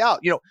take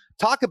out.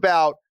 Talk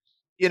about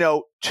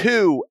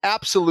two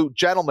absolute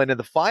gentlemen in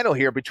the final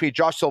here between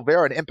Josh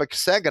Silveira and Impa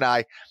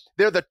Kasanganay.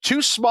 They're the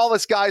two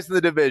smallest guys in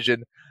the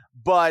division,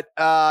 but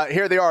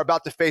here they are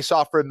about to face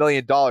off for $1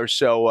 million.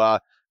 So,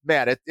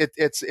 man,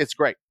 it's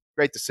great.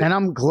 Great to see. And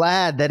I'm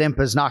glad that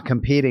Impa's not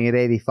competing at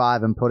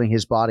 85 and putting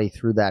his body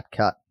through that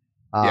cut.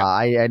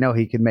 I know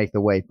he can make the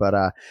weight, but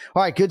all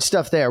right, good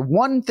stuff there.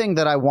 One thing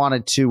that I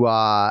wanted to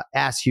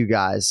ask you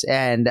guys,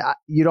 and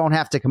you don't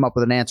have to come up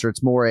with an answer.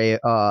 It's more a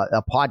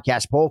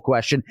podcast poll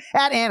question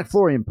at Anik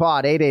Florian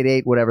Pod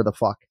 888 whatever the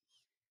fuck.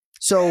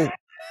 So,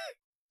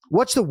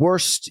 what's the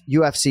worst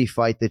UFC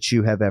fight that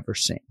you have ever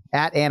seen?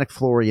 At Anik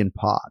Florian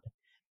Pod.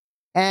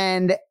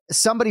 And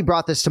somebody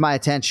brought this to my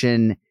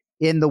attention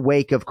in the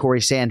wake of Corey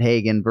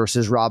Sandhagen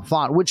versus Rob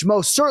Font, which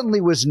most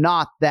certainly was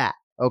not that.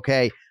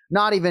 Okay.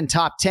 Not even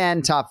top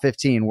 10, top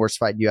 15 worst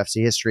fight in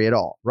UFC history at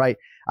all, right?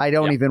 I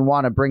don't even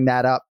want to bring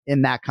that up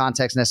in that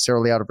context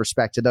necessarily out of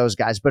respect to those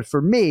guys. But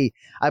for me,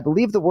 I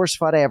believe the worst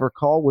fight I ever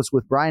called was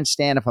with Brian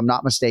Stan, if I'm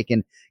not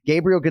mistaken,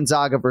 Gabriel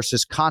Gonzaga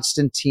versus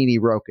Konstantini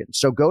Rokin.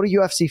 So go to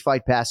UFC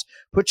Fight Pass,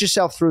 put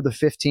yourself through the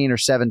 15 or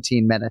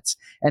 17 minutes,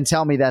 and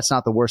tell me that's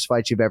not the worst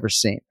fight you've ever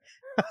seen.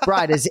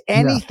 Brian, does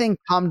anything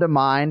come to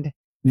mind?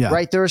 Yeah.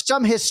 Right. There are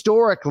some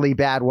historically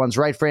bad ones,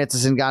 right?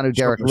 Francis Ngannou,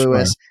 Derek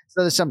Lewis. Sure.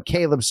 So there's some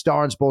Caleb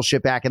Starnes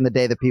bullshit back in the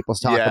day that people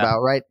talk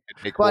about, right?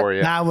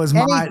 But that was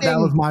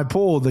my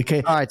pool. All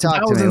right, talk I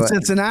to was me. in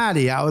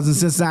Cincinnati. I was in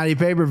Cincinnati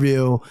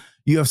pay-per-view,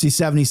 UFC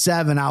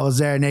 77. I was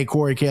there. Nate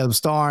Corey, Caleb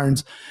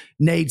Starnes.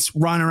 Nate's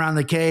running around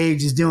the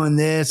cage. He's doing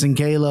this, and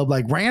Caleb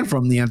ran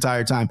from the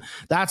entire time.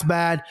 That's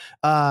bad.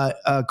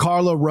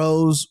 Carla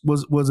Rose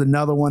was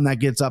another one that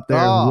gets up there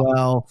as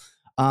well.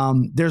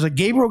 There's a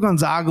Gabriel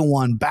Gonzaga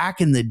one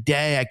back in the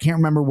day. I can't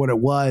remember what it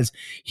was.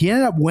 He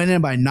ended up winning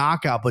by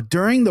knockout, but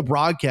during the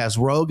broadcast,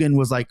 Rogan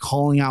was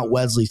calling out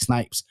Wesley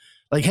Snipes.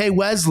 Hey,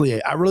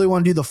 Wesley, I really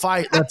want to do the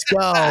fight. Let's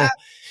go.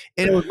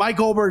 And it was Mike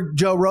Goldberg,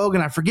 Joe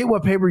Rogan. I forget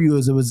what pay-per-view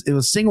it was. It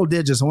was single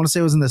digits. I want to say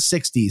it was in the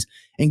 60s.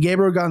 And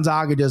Gabriel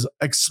Gonzaga just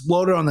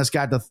exploded on this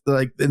guy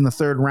in the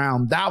third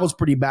round. That was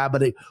pretty bad,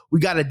 but we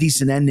got a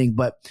decent ending.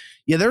 But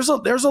yeah, there's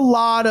a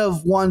lot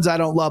of ones I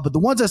don't love, but the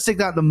ones that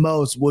stick out the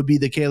most would be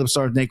the Caleb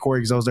Starnes, Nate Corey,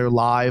 because I was there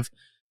live.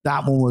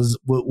 That one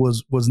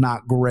was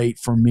not great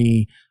for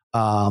me.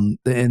 And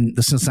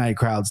the Cincinnati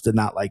crowds did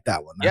not like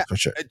that one. That's for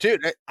sure.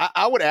 Dude,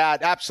 I would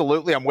add,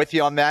 absolutely, I'm with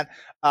you on that.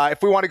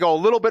 If we want to go a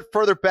little bit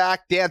further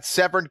back, Dan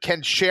Severn,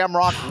 Ken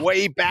Shamrock,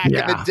 way back in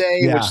the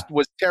day, which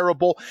was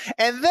terrible.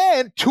 And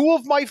then two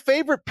of my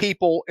favorite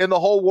people in the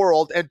whole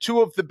world and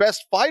two of the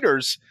best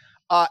fighters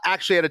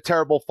actually had a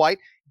terrible fight.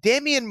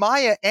 Damian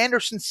Maia,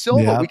 Anderson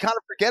Silva. We kind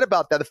of forget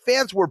about that. The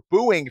fans were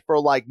booing for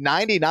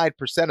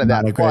 99% of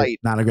that fight.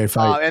 Not a great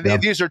fight.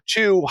 And these are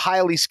two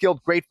highly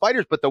skilled, great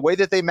fighters, but the way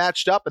that they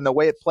matched up and the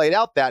way it played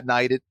out that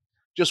night, it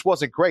just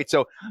wasn't great.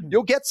 So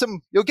you'll get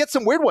some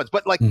weird ones.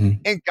 But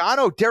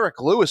Ngannou,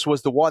 Derek Lewis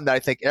was the one that I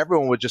think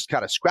everyone was just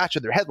kind of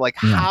scratching their head.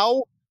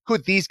 How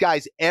could these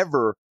guys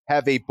ever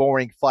have a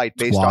boring fight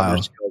based on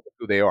their skills and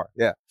who they are?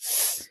 Yeah.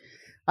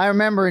 I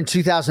remember in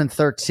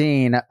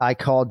 2013, I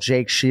called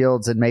Jake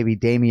Shields and maybe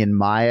Damian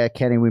Maia.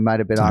 Kenny, we might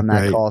have been on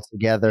that call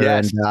together,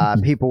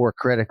 and people were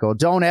critical.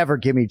 Don't ever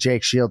give me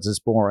Jake Shields as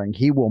boring.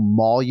 He will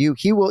maul you.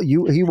 He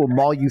will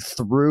maul you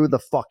through the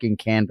fucking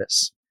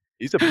canvas.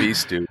 He's a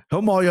beast, dude.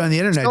 He'll maul you on the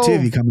internet too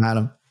if you come at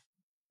him.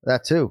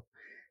 That too.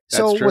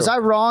 So was I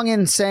wrong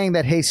in saying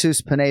that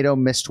Jesus Pinedo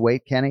missed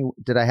weight, Kenny?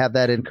 Did I have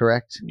that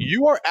incorrect?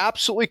 You are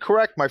absolutely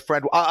correct, my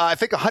friend. I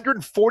think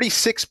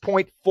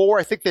 146.4.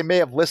 I think they may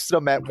have listed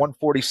him at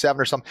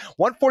 147 or something.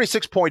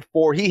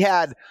 146.4. He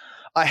had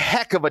a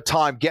heck of a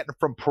time getting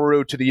from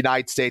Peru to the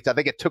United States. I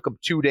think it took him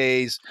 2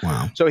 days.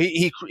 Wow. So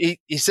he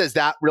says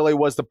that really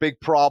was the big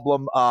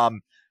problem.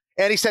 And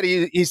he said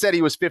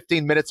he was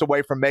 15 minutes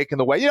away from making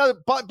the weight.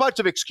 Bunch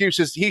of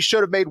excuses. He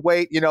should have made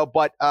weight,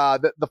 but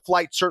the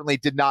flight certainly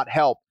did not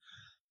help.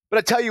 But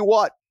I tell you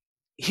what,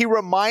 he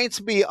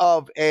reminds me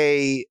of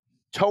a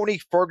Tony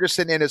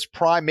Ferguson in his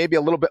prime, maybe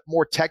a little bit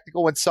more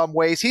technical in some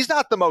ways. He's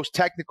not the most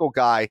technical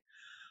guy,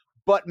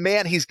 But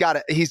man, he's got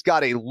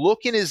a look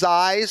in his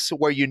eyes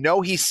where you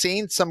know he's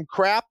seen some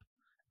crap,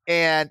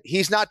 and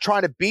he's not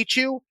trying to beat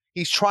you.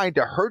 He's trying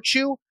to hurt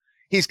you.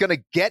 He's going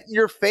to get in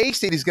your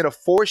face, and he's going to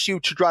force you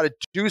to try to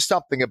do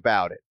something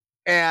about it.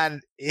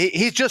 And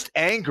he's just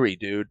angry,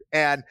 dude.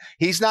 And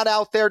he's not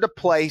out there to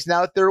play. He's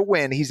not out there to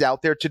win. He's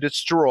out there to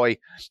destroy.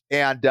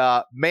 And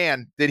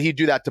man, did he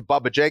do that to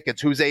Bubba Jenkins,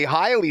 who's a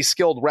highly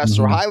skilled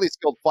wrestler, highly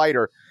skilled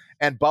fighter,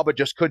 and Bubba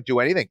just couldn't do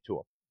anything to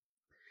him.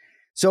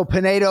 So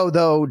Pinedo,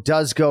 though,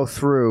 does go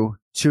through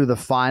to the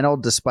final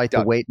despite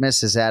the weight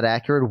miss. Is that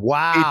accurate?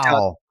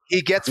 Wow.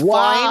 He gets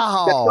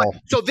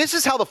fined. So this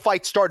is how the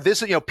fight started.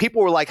 This,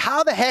 people were like,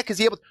 how the heck is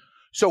he able to?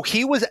 So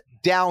he was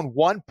down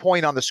 1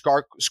 point on the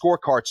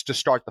scorecards to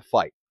start the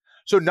fight.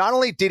 So not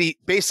only did he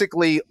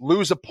basically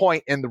lose a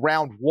point in the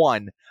round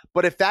 1,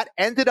 but if that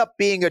ended up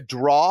being a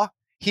draw,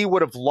 he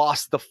would have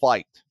lost the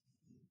fight.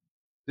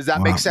 Does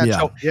that make sense?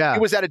 So he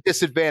was at a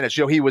disadvantage.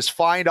 He was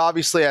fined,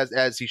 obviously,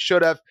 as he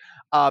should have.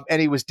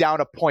 And he was down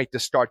a point to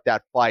start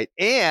that fight.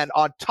 And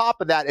on top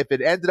of that, if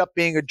it ended up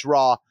being a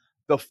draw,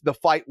 the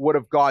fight would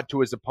have gone to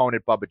his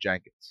opponent, Bubba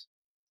Jenkins.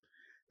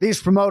 These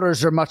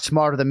promoters are much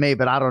smarter than me,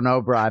 but I don't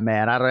know, Brian,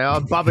 man. I don't know.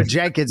 Bubba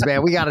Jenkins,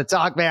 man. We got to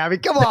talk, man. I mean,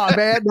 come on,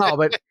 man. No,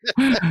 but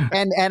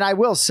and I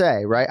will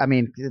say, right? I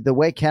mean, the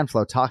way Ken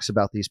Flo talks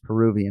about these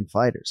Peruvian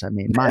fighters, I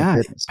mean, my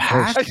goodness.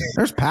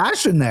 There's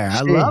passion there.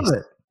 I love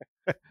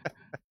it.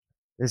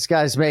 This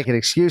guy's making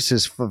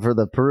excuses for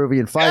the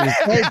Peruvian fighters.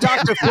 Hey,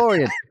 Dr.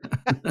 Florian.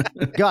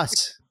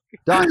 Gus.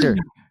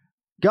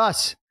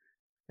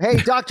 Hey,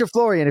 Dr.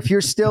 Florian, if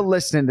you're still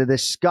listening to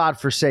this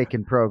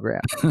godforsaken program,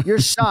 your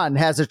son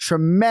has a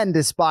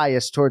tremendous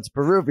bias towards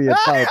Peruvian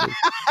fighters.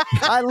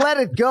 I let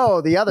it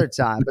go the other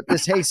time, but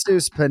this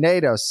Jesus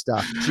Pinedo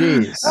stuff,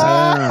 jeez.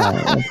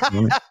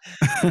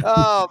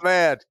 Oh,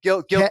 man.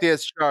 Guilty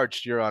as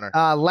charged, Your Honor.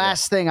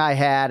 Last thing I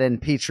had,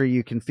 and Petrie,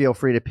 you can feel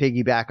free to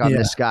piggyback on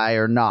this guy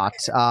or not.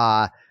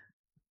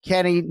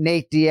 Kenny,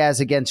 Nate Diaz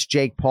against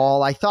Jake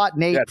Paul. I thought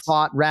Nate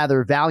fought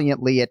rather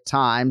valiantly at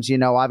times.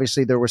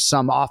 Obviously there was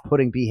some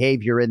off-putting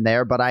behavior in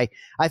there, but I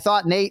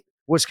thought Nate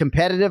was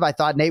competitive. I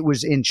thought Nate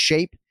was in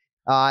shape.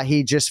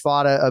 He just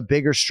fought a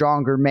bigger,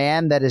 stronger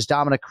man that, as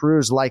Dominic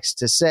Cruz likes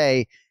to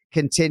say,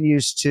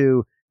 continues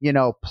to,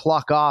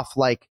 pluck off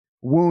like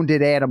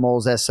wounded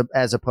animals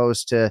as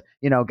opposed to,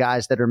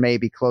 guys that are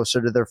maybe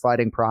closer to their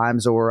fighting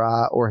primes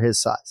or his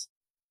size.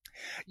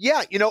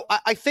 Yeah,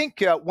 I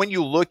think when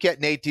you look at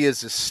Nate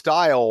Diaz's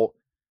style,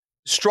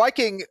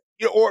 striking,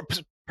 or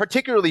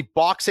particularly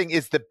boxing,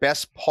 is the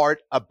best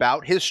part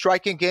about his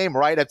striking game,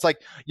 right? It's like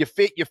you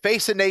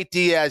face a Nate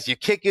Diaz, you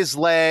kick his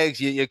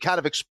legs, you kind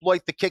of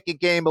exploit the kicking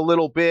game a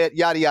little bit,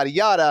 yada, yada,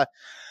 yada.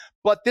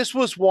 But this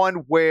was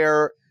one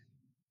where,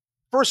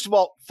 first of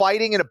all,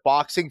 fighting in a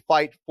boxing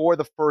fight for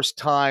the first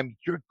time,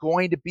 you're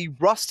going to be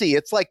rusty.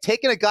 It's like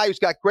taking a guy who's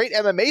got great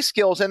MMA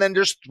skills and then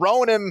just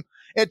throwing him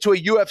into a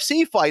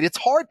UFC fight. It's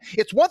hard.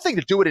 It's one thing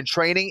to do it in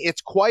training. It's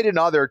quite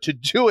another to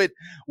do it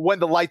when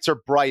the lights are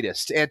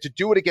brightest, and to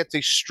do it against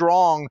a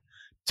strong,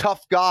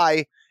 tough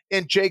guy.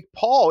 And Jake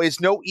Paul is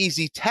no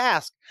easy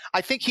task.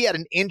 I think he had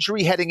an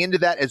injury heading into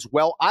that as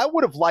well. I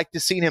would have liked to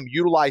seen him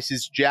utilize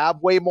his jab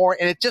way more,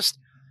 and it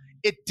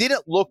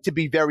didn't look to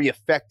be very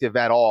effective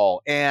at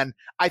all. And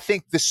I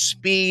think the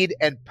speed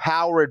and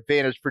power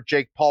advantage for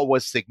Jake Paul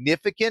was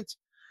significant.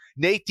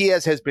 Nate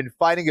Diaz has been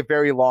fighting a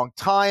very long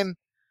time.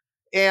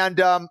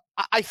 And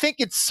I think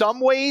in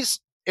some ways,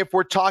 if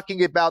we're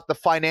talking about the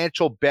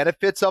financial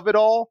benefits of it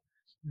all,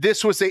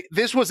 this was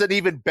an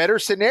even better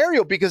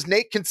scenario, because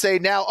Nate can say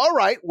now, all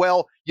right,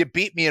 well, you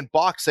beat me in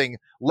boxing.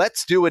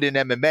 Let's do it in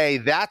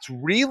MMA. That's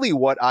really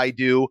what I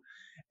do.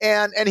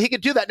 And he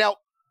could do that. Now,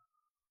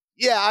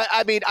 yeah,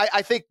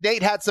 I think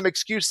Nate had some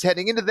excuses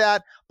heading into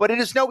that, but it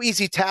is no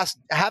easy task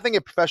having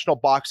a professional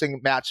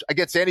boxing match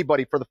against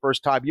anybody for the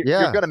first time.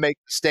 You're going to make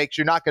mistakes.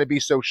 You're not going to be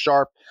so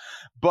sharp.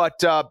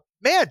 But,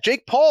 man,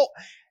 Jake Paul,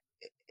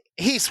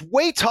 he's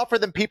way tougher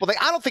than people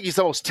think. I don't think he's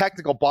the most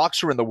technical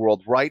boxer in the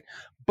world, right?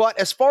 But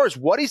as far as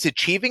what he's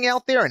achieving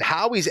out there and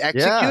how he's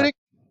executing,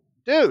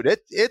 dude,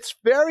 it's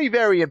very,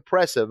 very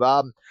impressive.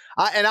 And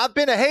I've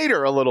been a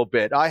hater a little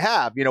bit. I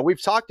have.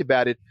 We've talked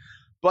about it.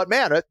 But,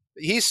 man,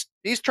 he's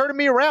turning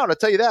me around, I'll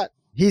tell you that.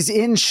 He's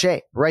in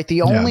shape, right?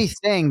 The only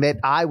thing that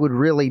I would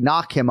really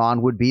knock him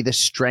on would be the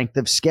strength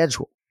of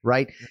schedule,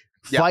 right?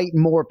 Fight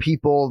more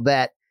people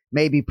that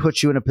maybe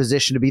put you in a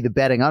position to be the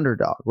betting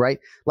underdog, right?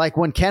 Like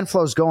when Ken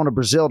Flo's going to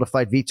Brazil to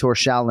fight Vitor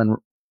Shaolin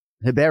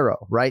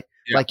Ribeiro, right?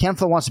 Like Ken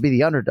Flo wants to be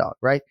the underdog,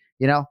 right?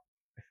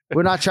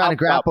 We're not trying to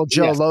grapple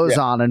Joe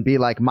Lozon and be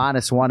like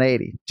minus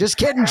 180. Just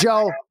kidding,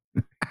 Joe.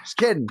 Just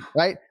kidding,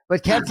 right?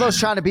 But Ken Flo's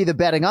trying to be the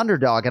betting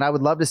underdog, and I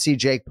would love to see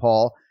Jake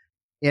Paul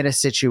in a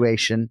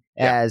situation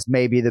as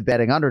maybe the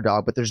betting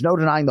underdog. But there's no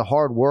denying the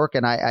hard work,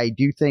 and I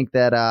do think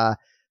that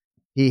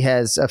he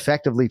has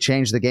effectively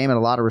changed the game in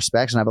a lot of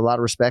respects, and I have a lot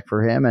of respect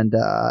for him and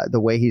the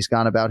way he's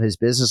gone about his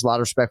business. A lot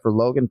of respect for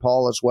Logan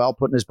Paul as well,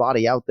 putting his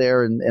body out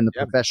there in the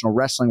professional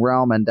wrestling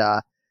realm, and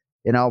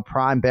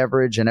Prime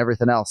Beverage and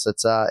everything else.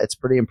 It's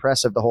pretty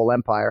impressive, the whole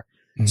empire.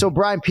 So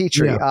Brian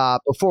Petrie,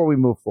 before we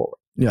move forward,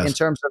 in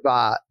terms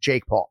of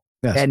Jake Paul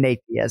and Nate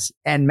Diaz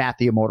and Matt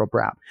the Immortal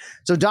Brown.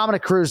 So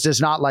Dominic Cruz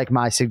does not like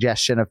my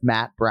suggestion of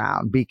Matt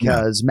Brown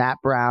because Matt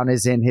Brown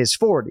is in his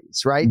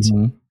 40s, right?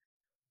 Mm-hmm.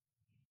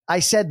 I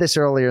said this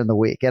earlier in the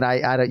week, and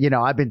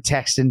I've been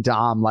texting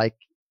Dom like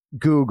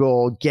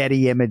Google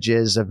Getty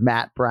images of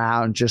Matt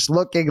Brown just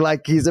looking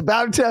like he's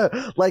about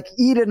to like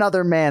eat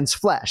another man's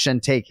flesh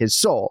and take his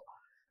soul.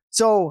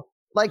 So,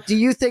 like, do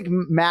you think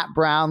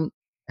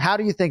how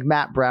do you think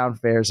Matt Brown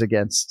fares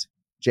against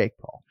Jake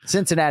Paul?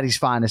 Cincinnati's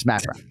finest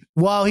Matt Brown.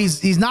 Well,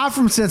 he's not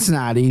from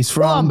Cincinnati. He's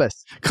from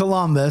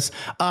Columbus.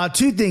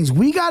 Two things.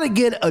 We got to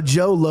get a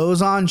Joe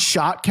Lozon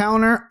shot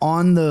counter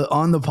on the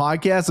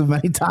podcast of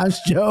many times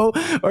Joe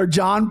or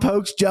John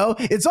pokes Joe.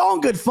 It's all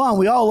in good fun.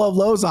 We all love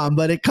Lozon,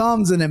 but it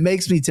comes and it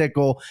makes me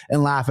tickle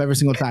and laugh every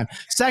single time.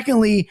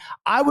 Secondly,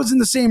 I was in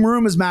the same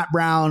room as Matt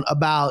Brown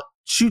about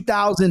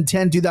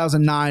 2010,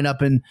 2009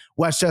 up in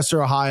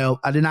Westchester, Ohio.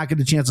 I did not get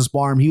the chance to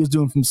spar him. He was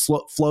doing some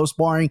flow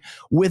sparring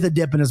with a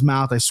dip in his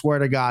mouth. I swear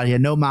to God, he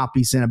had no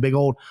mouthpiece in, a big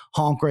old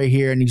honk right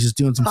here, and he's just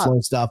doing some flow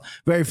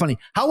stuff. Very funny.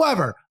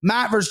 However,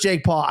 Matt versus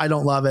Jake Paul, I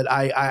don't love it.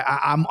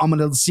 I'm going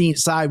to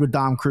side with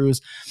Dom Cruz.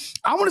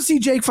 I want to see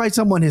Jake fight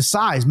someone his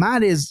size.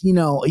 Matt is,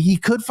 he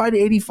could fight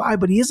at 85,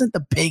 but he isn't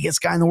the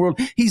biggest guy in the world.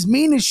 He's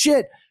mean as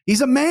shit. He's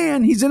a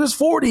man. He's in his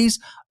 40s.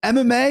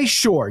 MMA,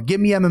 sure.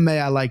 Give me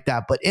MMA. I like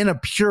that. But in a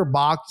pure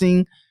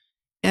boxing,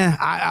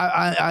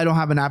 I don't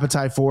have an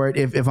appetite for it,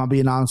 if I'm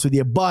being honest with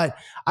you. But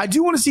I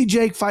do want to see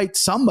Jake fight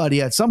somebody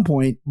at some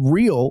point,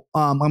 real.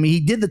 He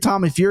did the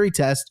Tommy Fury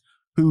test,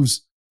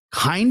 who's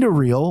kind of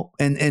real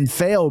and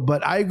failed.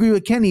 But I agree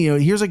with Kenny.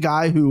 Here's a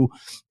guy who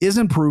is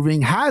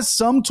improving, has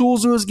some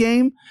tools to his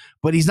game,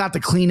 but he's not the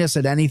cleanest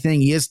at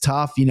anything. He is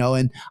tough,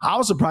 and I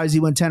was surprised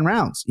he went 10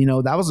 rounds.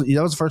 That was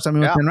the first time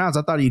he went 10 rounds.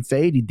 I thought he'd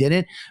fade. He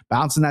didn't.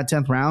 Bounce in that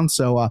 10th round.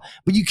 So,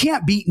 but you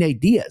can't beat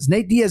Nate Diaz.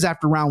 Nate Diaz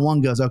after round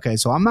 1 goes, okay,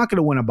 so I'm not going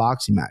to win a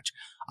boxing match.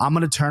 I'm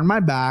going to turn my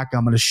back.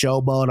 I'm going to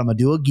showboat. I'm going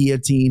to do a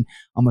guillotine.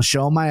 I'm going to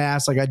show my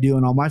ass like I do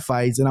in all my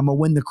fights, and I'm going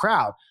to win the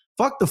crowd.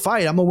 Fuck the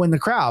fight. I'm going to win the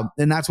crowd.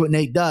 And that's what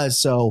Nate does.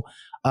 So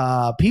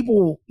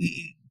people,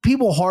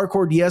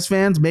 hardcore Diaz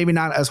fans, maybe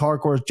not as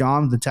hardcore as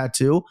John, the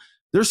tattoo,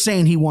 they're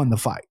saying he won the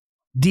fight.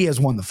 Diaz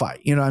won the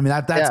fight.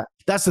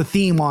 That's the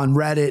theme on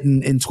Reddit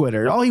and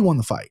Twitter. Oh, he won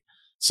the fight.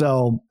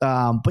 So,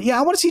 but yeah,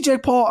 I want to see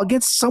Jake Paul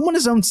against someone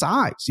his own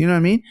size. You know what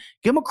I mean?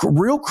 Give him a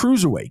real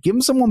cruiserweight. Give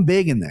him someone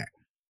big in there.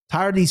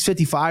 Tired of these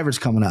 55ers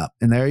coming up.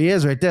 And there he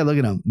is right there. Look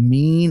at him.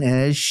 Mean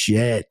as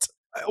shit.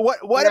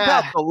 What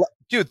about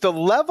the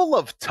level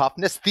of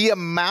toughness, the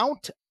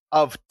amount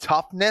of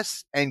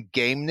toughness and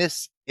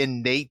gameness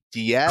in Nate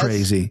Diaz?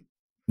 Crazy.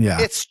 Yeah.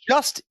 It's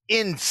just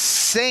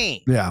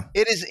insane. Yeah.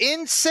 It is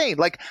insane.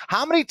 Like,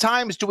 how many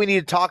times do we need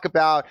to talk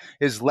about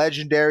his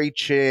legendary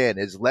chin,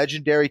 his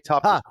legendary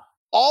toughness?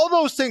 All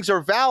those things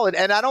are valid.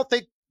 And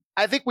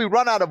I think we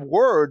run out of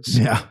words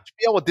to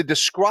be able to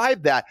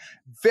describe that.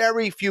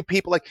 Very few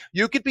people, like,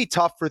 you could be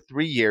tough for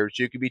 3 years.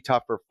 You could be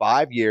tough for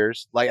 5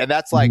 years. Like, and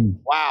that's like,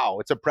 wow,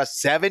 it's impressive.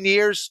 7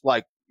 years,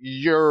 like,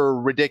 you're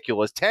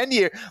ridiculous. 10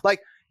 years,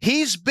 like,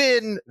 he's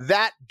been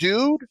that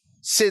dude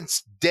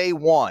since day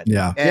one.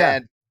 Yeah.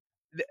 And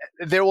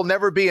there will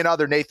never be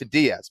another Nathan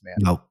Diaz, man.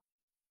 Nope.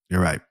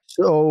 You're right.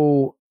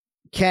 So,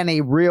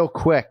 Kenny, real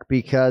quick,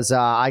 because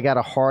I got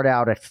a hard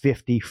out at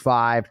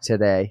 55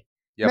 today.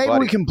 Yeah, maybe buddy.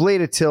 we can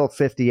bleed it till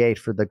 58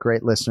 for the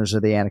great listeners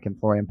of the Anik and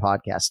Florian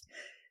podcast.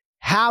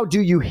 How do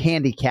you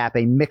handicap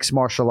a mixed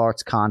martial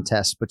arts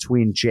contest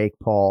between Jake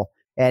Paul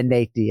and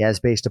Nate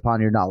Diaz based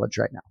upon your knowledge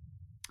right now?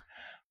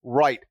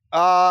 Right.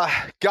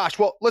 Gosh,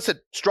 well, listen,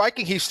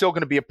 striking, he's still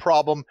going to be a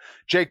problem.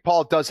 Jake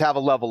Paul does have a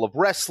level of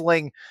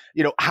wrestling.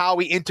 How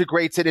he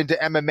integrates it into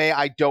MMA,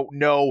 I don't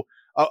know.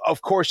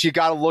 Of course, you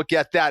got to look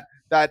at that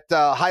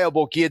high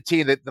elbow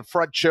guillotine, the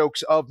front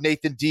chokes of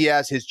Nathan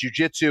Diaz. His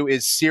jiu-jitsu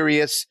is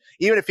serious.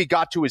 Even if he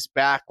got to his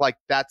back, like,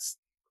 that's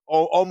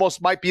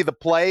almost might be the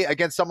play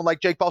against someone like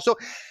Jake Paul. So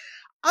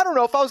I don't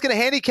know if I was going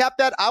to handicap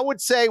that. I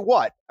would say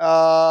what?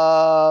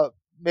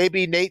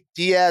 Maybe Nate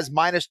Diaz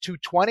minus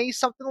 220,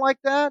 something like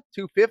that,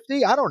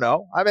 250. I don't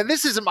know. I mean,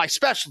 this isn't my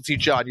specialty,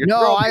 John. You're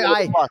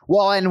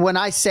and when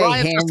I say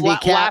Brian's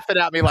handicap, just laughing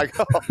at me like,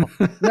 oh.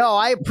 No,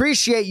 I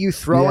appreciate you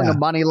throwing a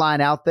money line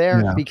out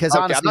there because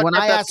honestly, when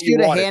I ask you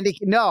to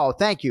handicap, no,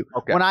 thank you.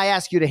 Okay. When I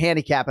ask you to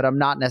handicap it, I'm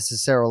not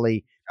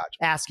necessarily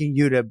asking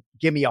you to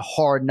give me a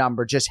hard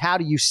number. Just how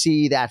do you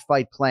see that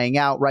fight playing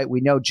out? Right,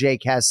 we know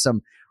Jake has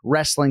some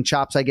wrestling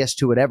chops, I guess,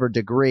 to whatever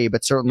degree,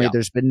 but certainly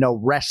there's been no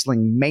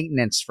wrestling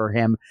maintenance for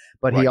him,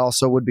 but he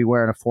also would be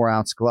wearing a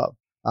 4-ounce glove.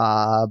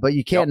 But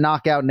you can't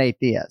knock out Nate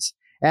Diaz.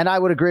 And I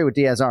would agree with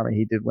Diaz Army.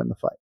 He did win the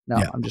fight. No,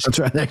 I'm just that's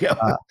right. There you go.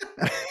 All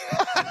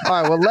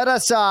right. Well, let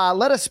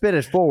us spin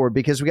it forward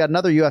because we got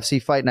another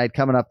UFC fight night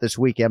coming up this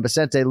weekend.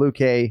 Vicente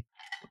Luque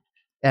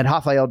and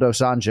Rafael dos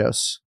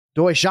Anjos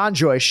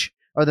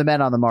are the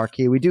men on the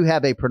marquee. We do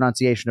have a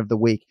pronunciation of the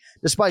week,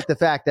 despite the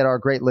fact that our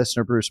great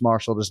listener, Bruce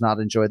Marshall, does not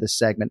enjoy this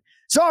segment.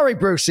 Sorry,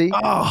 Brucey.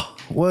 Oh,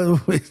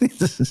 well,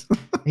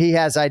 he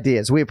has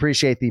ideas. We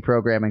appreciate the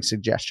programming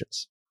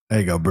suggestions. There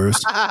you go,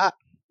 Bruce.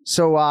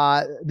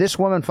 So this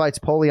woman fights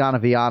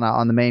Poliana Viana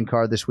on the main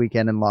card this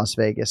weekend in Las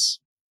Vegas.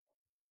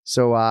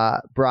 So,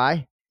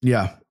 Bri?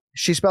 Yeah.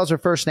 She spells her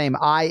first name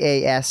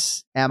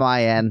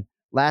Iasmin.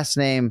 Last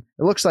name,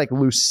 it looks like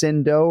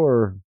Lucindo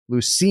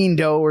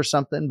or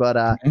something,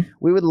 but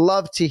we would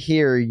love to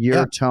hear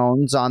your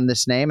tones on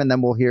this name, and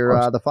then we'll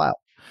hear the file.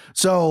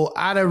 So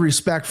out of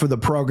respect for the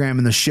program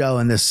and the show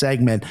and this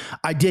segment,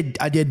 I did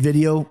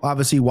video,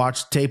 obviously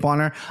watch tape on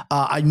her.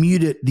 I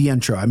muted the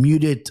intro. I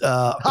muted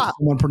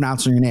someone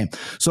pronouncing your name.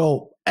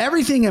 So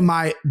everything in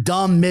my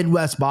dumb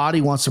Midwest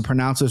body wants to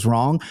pronounce this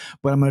wrong,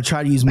 but I'm going to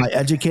try to use my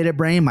educated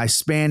brain, my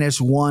Spanish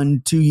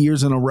 1-2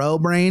 years in a row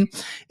brain.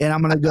 And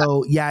I'm going to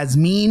go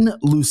Yasmin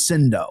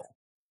Lucindo.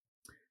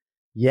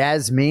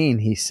 Yasmin,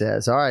 he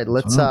says. All right,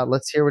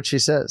 let's hear what she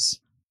says.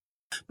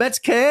 That's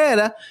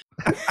Cara.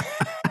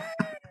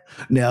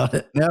 No.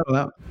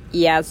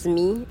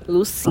 Yasmin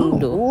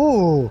Lucindo.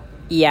 Oh.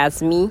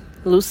 Yasmin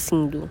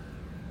Lucindo.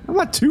 I'm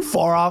not too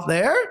far off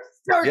there.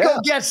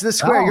 Circle gets the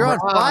square. You're on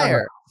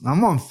fire.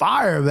 I'm on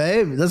fire,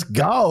 babe. Let's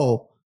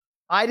go.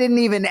 I didn't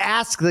even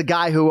ask the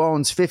guy who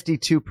owns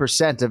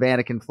 52% of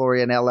Anik and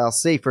Florian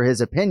LLC for his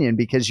opinion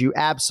because you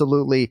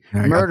absolutely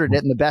murdered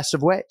it in the best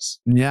of ways.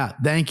 Yeah,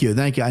 thank you.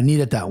 I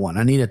needed that one.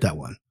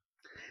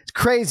 It's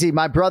crazy.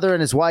 My brother and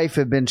his wife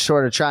have been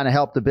sort of trying to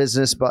help the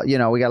business, but, we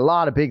got a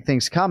lot of big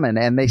things coming,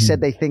 and they said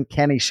they think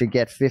Kenny should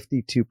get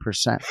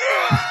 52%.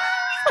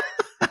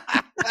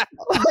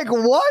 Like,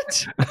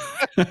 what?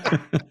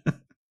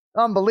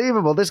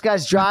 Unbelievable. This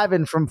guy's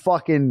driving from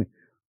fucking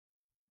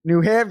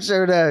New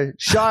Hampshire to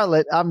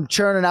Charlotte. I'm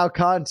churning out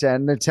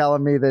content, and they're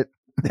telling me that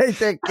they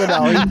think, he's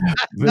bumping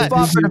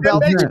That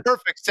makes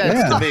perfect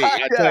sense to me,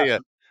 I tell you.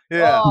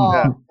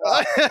 Yeah.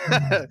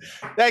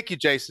 Thank you,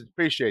 Jason.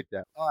 Appreciate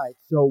that. All right.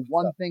 So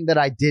one thing that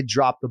I did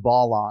drop the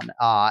ball on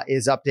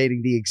is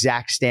updating the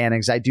exact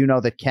standings. I do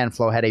know that Ken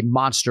Flo had a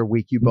monster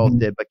week. You both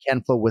did, but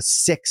Ken Flo was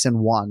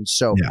 6-1.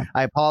 So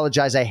I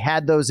apologize. I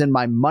had those in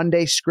my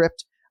Monday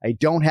script. I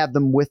don't have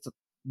them with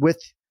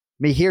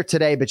me here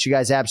today, but you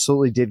guys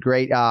absolutely did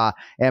great,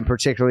 and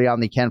particularly on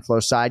the Ken Flo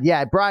side.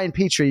 Yeah, Brian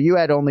Petrie, you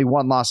had only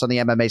one loss on the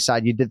MMA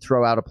side. You did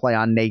throw out a play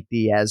on Nate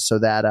Diaz, so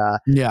that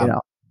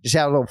just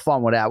had a little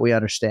fun with that. We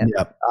understand.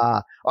 Yep.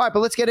 All right,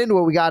 but let's get into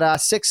it. We got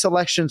 6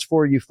 selections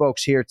for you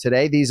folks here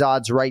today. These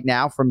odds right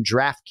now from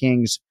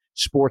DraftKings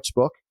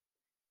Sportsbook.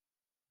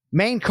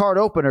 Main card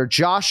opener,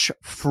 Josh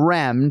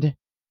Fremd.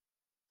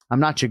 I'm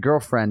not your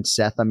girlfriend,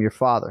 Seth. I'm your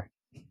father.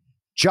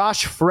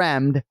 Josh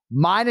Fremd,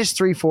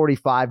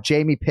 -345.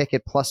 Jamie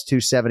Pickett,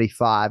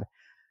 +275.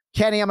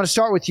 Kenny, I'm going to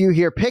start with you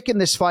here. Picking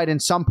this fight in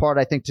some part,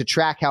 I think, to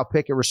track how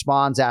Pickett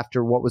responds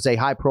after what was a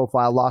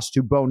high-profile loss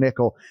to Bo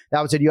Nickel.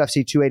 That was at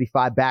UFC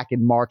 285 back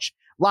in March.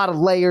 A lot of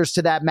layers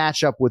to that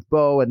matchup with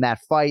Bo and that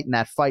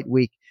fight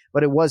week,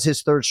 but it was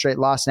his 3rd straight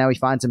loss. Now he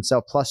finds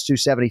himself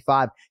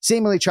 +275,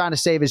 seemingly trying to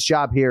save his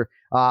job here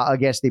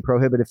against the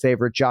prohibitive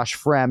favorite Josh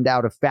Fremd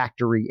out of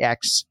Factory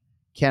X.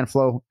 Ken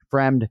Flo,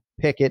 Fremd,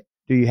 Pickett,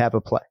 do you have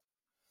a play?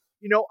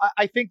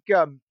 I think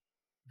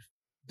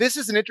this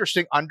is an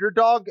interesting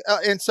underdog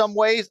in some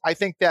ways. I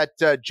think that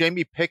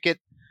Jamie Pickett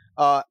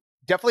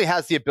definitely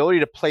has the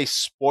ability to play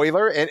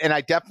spoiler, and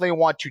I definitely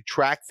want to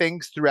track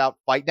things throughout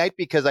fight night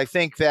because I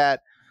think that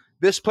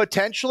this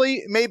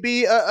potentially may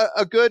be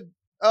a good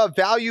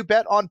value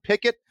bet on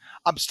Pickett.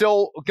 I'm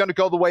still going to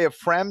go the way of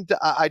Fremd.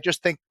 I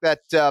just think that,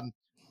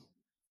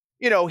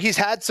 he's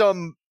had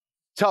some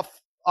tough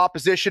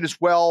opposition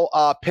as well.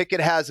 Pickett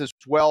has as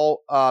well.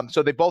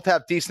 So they both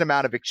have decent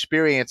amount of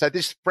experience. I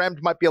think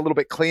Fremd might be a little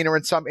bit cleaner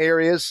in some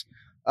areas.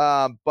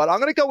 But I'm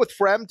going to go with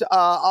Fremd.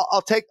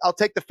 I'll take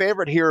the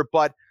favorite here,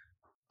 but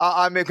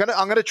I'm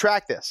going to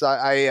track this.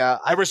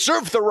 I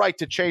reserve the right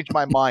to change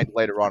my mind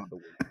later on in the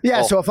week.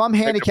 Yeah. So if I'm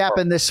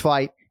handicapping this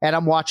fight and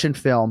I'm watching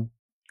film,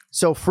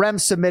 so Fremd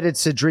submitted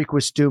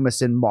Cedriquis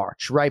Dumas in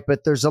March, right?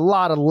 But there's a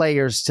lot of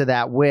layers to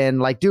that win.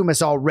 Like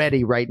Dumas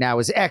already right now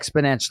is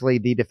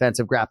exponentially the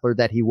defensive grappler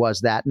that he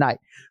was that night.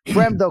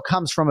 Fremd, though,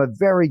 comes from a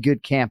very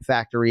good camp,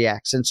 Factory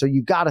X. And so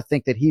you got to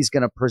think that he's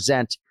going to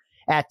present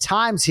at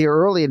times here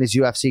early in his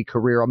UFC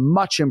career a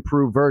much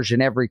improved version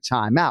every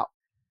time out.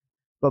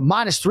 But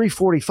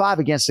 -345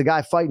 against a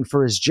guy fighting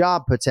for his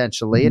job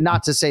potentially. And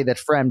not to say that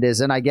Fremd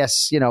isn't. I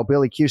guess,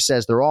 Billy Q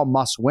says they're all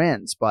must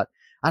wins, but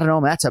I don't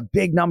know, man. That's a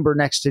big number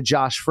next to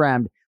Josh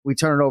Fremd. We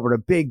turn it over to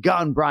Big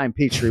Gun Brian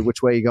Petrie.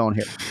 Which way are you going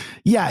here?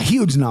 Yeah,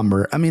 huge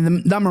number. I mean,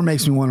 the number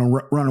makes me want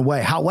to run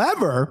away.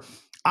 However,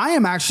 I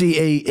am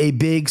actually a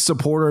big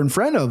supporter and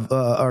fan of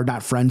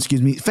Fremd.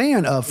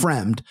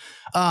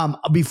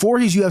 Before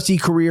his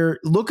UFC career,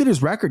 look at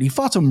his record. He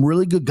fought some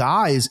really good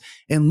guys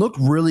and looked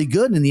really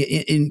good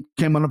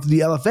came on up to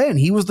the LFA. And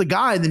he was the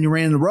guy. Then he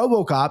ran in the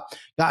RoboCop,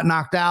 got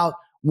knocked out,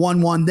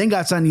 1-1, then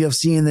got signed to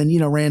UFC, and then,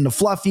 ran to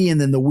Fluffy,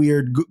 and then the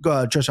weird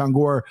Trishan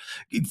Gore.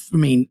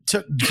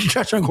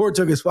 Trishan Gore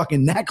took his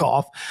fucking neck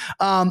off.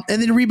 And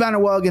then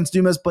rebounded well against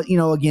Dumas. But,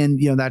 again,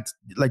 that's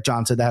like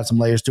John said, that had some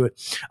layers to it.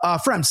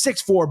 Frem,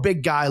 6'4",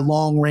 big guy,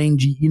 long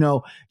range.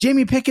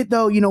 Jamie Pickett,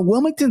 though,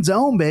 Wilmington's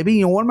own,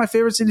 baby. One of my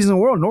favorite cities in the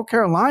world, North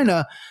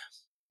Carolina.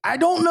 I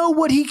don't know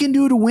what he can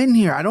do to win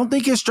here. I don't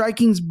think his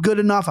striking's good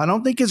enough. I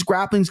don't think his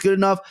grappling's good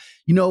enough.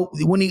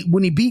 When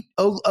he beat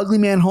Ugly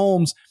Man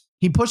Holmes,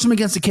 he pushed him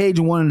against the cage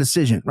and won a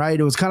decision, right?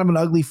 It was kind of an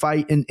ugly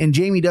fight. And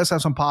Jamie does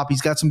have some pop.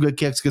 He's got some good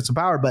kicks, got some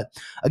power. But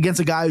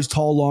against a guy who's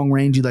tall, long,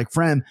 rangy like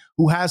Frem,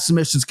 who has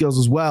submission skills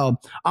as well,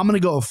 I'm going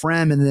to go with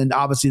Frem. And then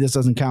obviously this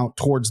doesn't count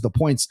towards the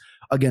points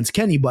against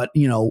Kenny. But,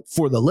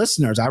 for the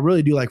listeners, I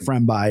really do like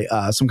Frem by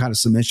some kind of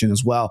submission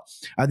as well.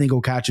 I think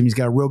he'll catch him. He's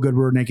got a real good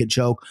rear naked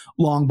choke,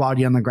 long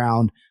body on the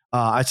ground.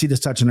 I see this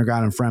touching the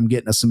ground and Frem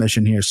getting a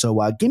submission here. So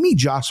give me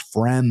Josh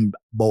Frem,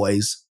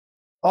 boys.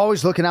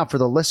 Always looking out for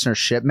the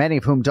listenership, many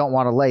of whom don't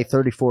want to lay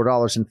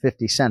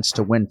 $34.50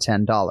 to win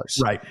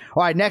 $10. Right.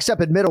 All right, next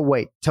up at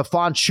middleweight,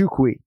 Tafon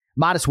Chukwi,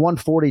 minus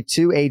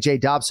 142, AJ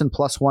Dobson,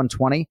 plus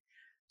 120.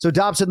 So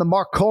Dobson, the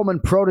Mark Coleman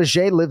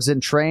protege, lives and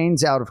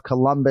trains out of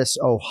Columbus,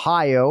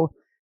 Ohio.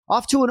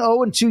 Off to an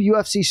 0-2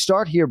 UFC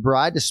start here,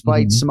 Bride,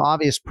 despite some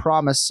obvious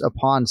promise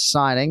upon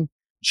signing.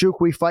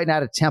 Chukwi fighting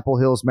out of Temple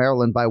Hills,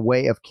 Maryland, by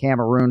way of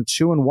Cameroon.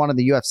 2-1 in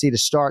the UFC to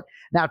start.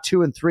 Now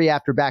 2-3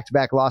 after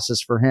back-to-back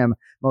losses for him,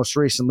 most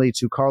recently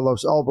to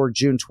Carlos Ulberg,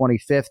 June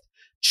 25th.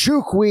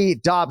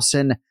 Chukwi,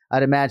 Dobson.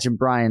 I'd imagine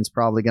Brian's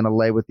probably going to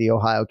lay with the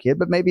Ohio kid,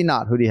 but maybe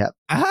not. Who do you have?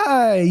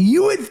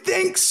 You would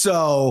think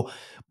so.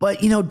 But,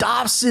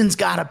 Dobson's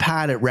got a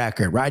padded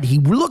record, right? He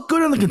looked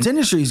good on the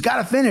contender street. He's got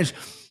to finish.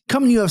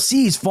 Coming to UFC,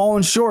 he's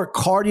falling short.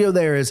 Cardio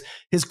there is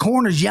his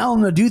corner's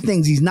yelling to do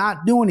things he's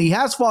not doing. He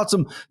has fought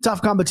some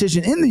tough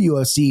competition in the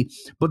UFC,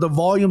 but the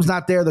volume's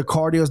not there. The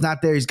cardio's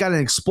not there. He's got an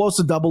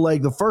explosive double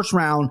leg. The first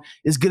round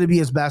is going to be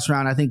his best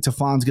round. I think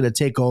Tafon's going to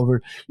take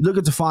over. You look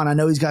at Tafon, I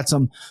know he's got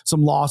some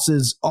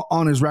losses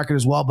on his record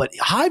as well, but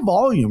high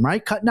volume,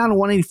 right? Cutting down to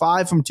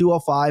 185 from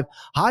 205.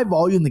 High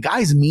volume. The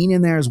guy's mean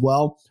in there as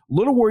well. A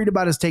little worried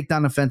about his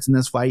takedown defense in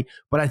this fight,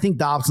 but I think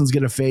Dobson's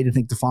going to fade. I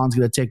think Tafon's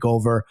going to take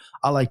over.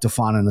 I like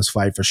Tafon in this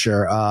fight for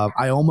sure.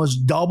 I almost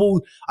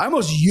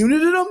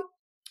united him,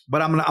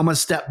 but I'm gonna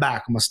step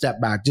back. I'm gonna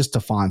step back. Just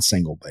Tafon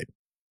single, baby.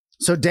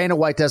 So Dana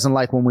White doesn't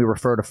like when we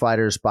refer to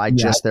fighters by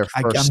just their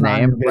first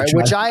name, right?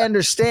 Which I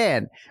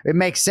understand. It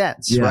makes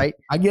sense, right?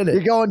 I get it.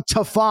 You're going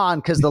Tafon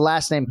because the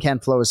last name Ken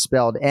Flo is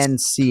spelled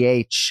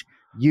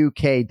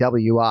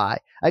NCHUKWI.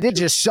 I did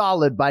just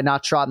solid by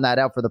not trotting that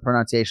out for the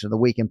pronunciation of the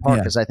week in part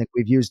because I think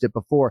we've used it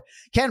before.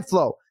 Ken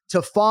Flo,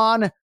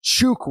 Tafon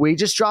Chukwi,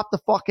 just drop the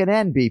fucking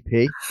N,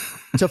 BP.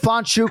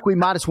 Tafon Chukwi,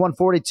 minus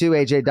 142,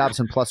 AJ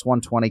Dobson, plus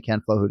 120.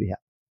 Ken Flo, who do you have?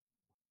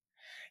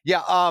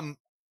 Yeah,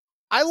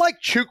 I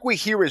like Chukwi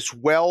here as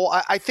well.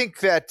 I think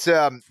that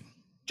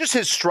just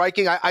his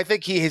striking, I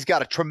think he's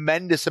got a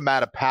tremendous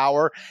amount of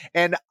power.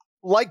 And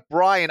like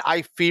Brian,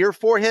 I fear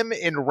for him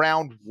in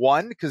round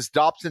one because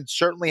Dobson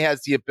certainly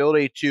has the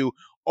ability to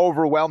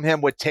overwhelm him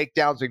with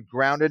takedowns and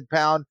grounded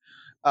pound.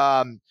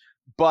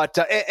 But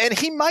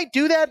he might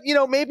do that,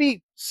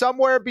 maybe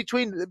somewhere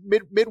between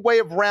midway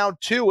of round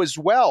two as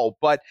well.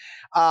 But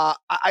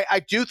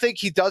I do think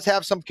he does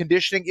have some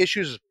conditioning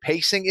issues,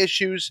 pacing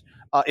issues,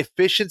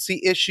 efficiency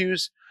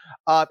issues.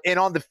 And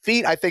on the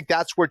feet, I think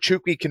that's where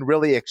Chukwi can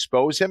really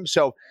expose him.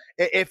 So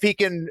if he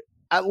can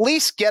at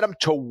least get him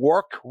to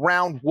work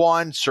round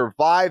one,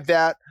 survive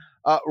that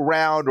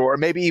round, or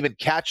maybe even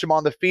catch him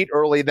on the feet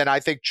early, then I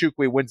think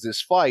Chukwi wins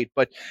this fight.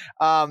 But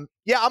I'm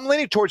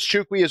leaning towards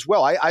Chukwi as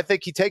well. I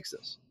think he takes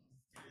this.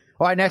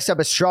 All right, next up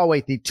is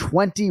strawweight, the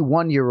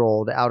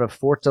 21-year-old out of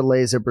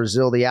Fortaleza,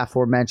 Brazil, the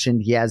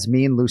aforementioned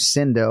Yasmin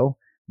Lucindo,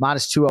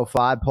 minus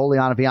 205,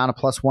 Poliana Viana,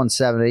 plus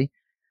 170.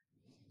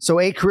 So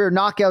 8 career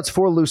knockouts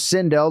for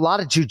Lucindo. A lot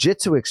of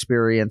jiu-jitsu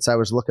experience I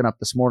was looking up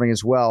this morning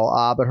as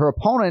well. But her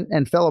opponent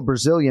and fellow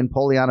Brazilian,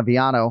 Poliana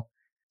Viana,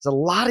 has a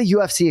lot of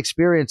UFC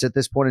experience at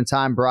this point in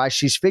time, Bryce.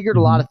 She's figured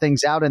a lot of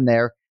things out in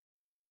there.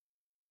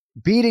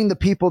 Beating the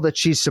people that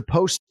she's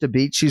supposed to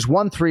beat. She's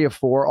won 3 of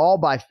 4, all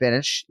by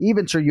finish.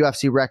 Evens her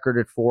UFC record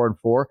at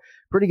 4-4.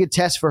 Pretty good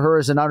test for her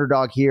as an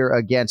underdog here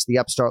against the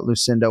upstart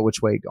Lucindo.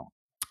 Which way you going?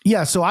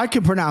 Yeah, so I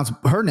can pronounce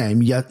her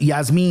name,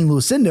 Yasmin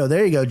Lucindo.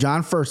 There you go,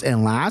 John. First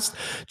and last.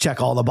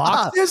 Check all the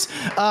boxes.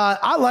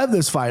 I love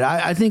this fight.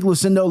 I think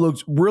Lucindo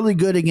looks really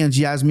good against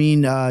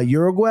Yasmin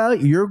Uruguay.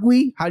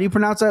 How do you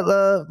pronounce that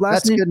last name?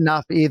 That's good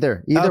enough.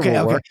 Either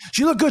okay. Work.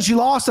 She looked good. She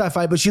lost that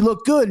fight, but she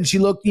looked good. And she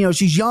looked,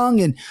 she's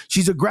young and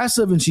she's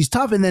aggressive and she's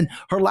tough. And then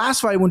her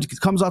last fight, when she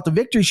comes off the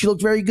victory, she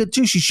looked very good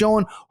too. She's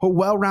showing her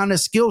well-rounded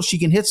skills. She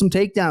can hit some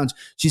takedowns.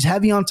 She's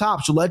heavy on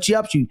top. She'll let you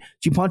up. She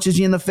punches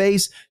you in the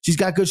face. She's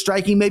got good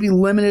striking maybe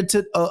limited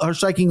to her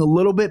striking a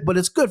little bit, but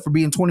it's good for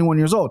being 21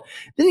 years old.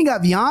 Then you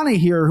got Viana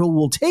here who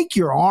will take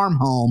your arm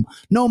home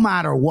no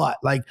matter what.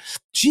 Like,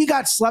 she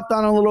got slept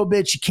on a little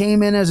bit. She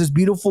came in as this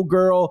beautiful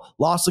girl,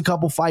 lost a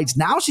couple fights.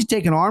 Now she's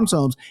taking arms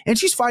home, and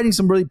she's fighting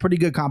some really pretty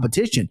good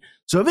competition.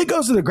 So if it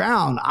goes to the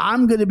ground,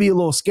 I'm going to be a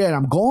little scared.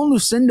 I'm going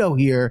Lucindo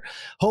here,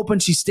 hoping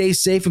she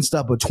stays safe and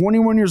stuff. But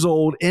 21 years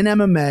old in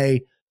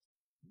MMA,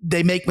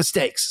 they make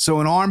mistakes. So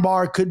an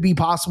armbar could be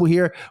possible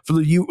here for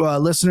the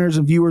listeners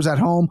and viewers at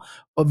home.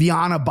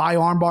 Viana by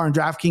armbar and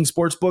DraftKings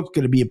Sportsbook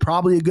going to be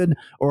probably a good,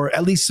 or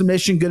at least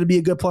submission, going to be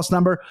a good plus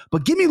number.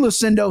 But give me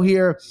Lucindo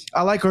here.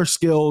 I like her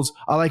skills.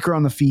 I like her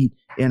on the feet,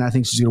 and I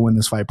think she's going to win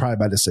this fight probably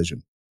by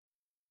decision.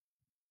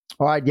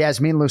 All right,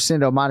 Yasmin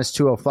Lucindo minus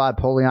 205,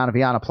 Poliana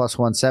Viana plus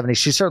 170.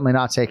 She's certainly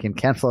not taking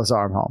Ken Flo's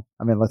arm home.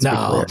 I mean, let's be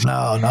clear.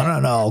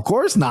 No. Of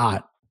course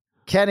not.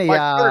 Kenny,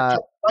 my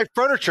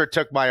furniture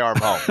took my arm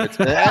home. It's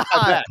bad.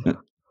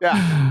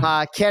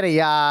 Yeah. Kenny,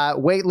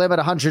 weight limit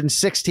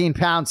 116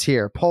 pounds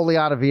here.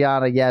 Poliana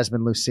Viana,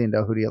 Yasmin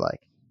Lucindo. Who do you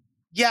like?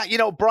 Yeah,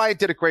 Brian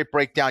did a great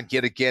breakdown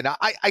yet again.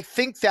 I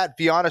think that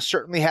Viana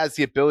certainly has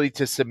the ability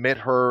to submit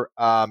her.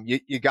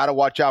 You got to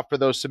watch out for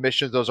those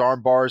submissions, those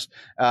arm bars,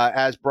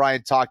 as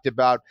Brian talked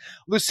about.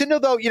 Lucindo,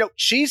 though,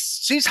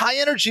 she's high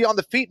energy on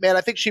the feet, man.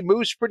 I think she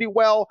moves pretty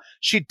well.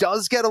 She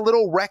does get a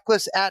little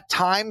reckless at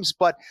times,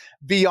 but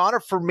Viana,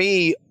 for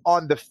me,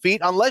 on the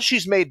feet, unless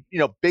she's made,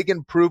 big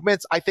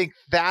improvements, I think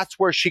that's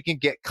where she can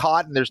get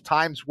caught. And there's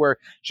times where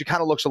she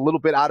kind of looks a little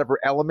bit out of her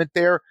element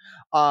there.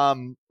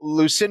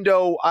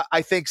 Lucindo,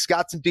 I think's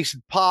got some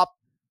decent pop.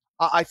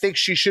 I think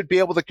she should be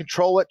able to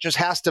control it. Just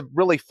has to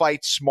really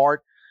fight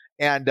smart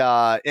and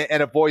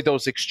avoid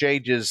those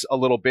exchanges a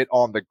little bit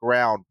on the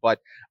ground. But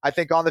I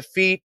think on the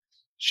feet,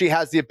 she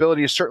has the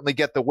ability to certainly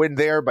get the win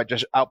there by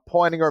just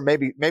outpointing her,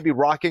 maybe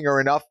rocking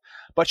her enough.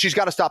 But she's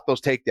got to stop those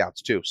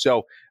takedowns too.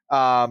 So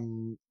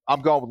I'm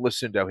going with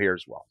Lucindo here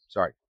as well.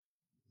 Sorry.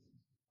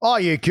 Oh,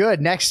 you're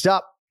good. Next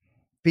up,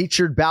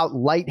 featured bout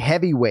light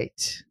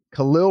heavyweight.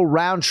 Khalil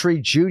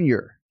Roundtree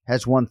Jr.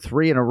 has won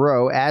 3 in a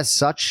row. As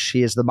such,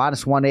 he is the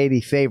minus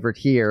 180 favorite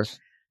here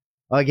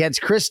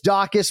against Chris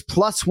Daukaus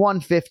plus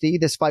 150.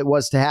 This fight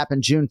was to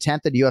happen June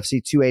 10th at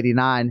UFC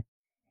 289.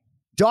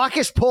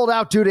 Daukaus pulled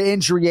out due to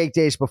injury 8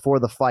 days before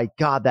the fight.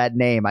 God, that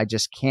name. I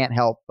just can't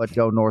help but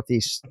go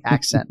Northeast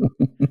accent.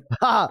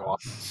 I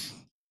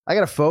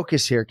got to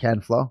focus here, Ken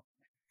Flo.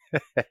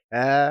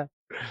 So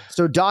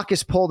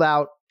Daukaus pulled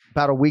out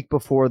about a week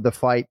before the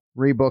fight,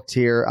 rebooked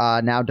here.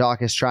 Now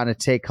Daukaus trying to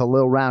take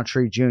Khalil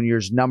Roundtree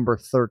Jr.'s number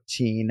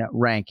 13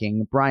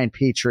 ranking. Brian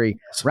Petrie,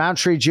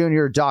 Roundtree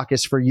Jr.,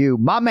 Daukaus for you,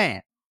 my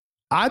man.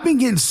 I've been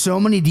getting so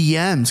many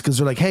DMs because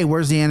they're like, hey,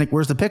 where's the Anik?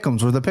 Where's the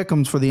pick'ems? Where's the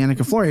pick'ems for the Anik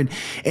and Florian?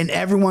 And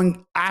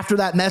everyone after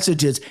that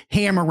message is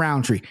hammer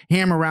Roundtree.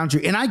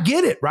 And I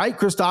get it, right?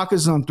 Chris Daukaus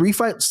is on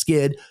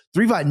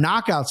 3-fight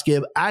knockout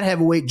skid at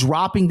heavyweight,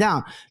 dropping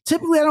down.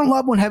 Typically, I don't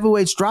love when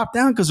heavyweights drop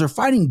down because they're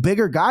fighting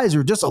bigger guys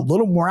who are just a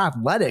little more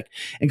athletic.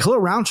 And Khalil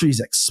Roundtree is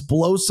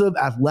explosive,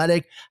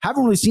 athletic.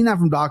 Haven't really seen that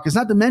from Daukaus.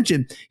 Not to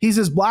mention, he's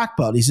his black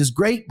belt. He's his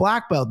great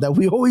black belt that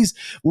we always,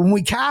 when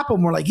we cap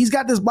him, we're like, he's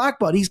got this black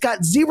belt. He's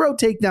got 0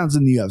 takedowns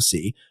in the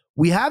UFC.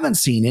 We haven't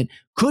seen it.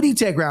 Could he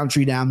take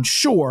Roundtree down?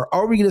 Sure.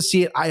 Are we going to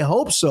see it? I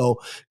hope so,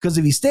 because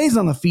if he stays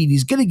on the feet,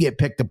 he's going to get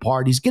picked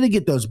apart. He's going to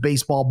get those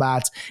baseball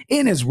bats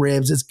in his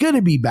ribs. It's going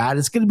to be bad.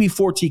 It's going to be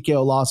 4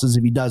 TKO losses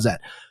if he does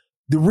that.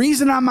 The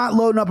reason I'm not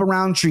loading up a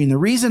Roundtree and the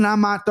reason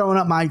I'm not throwing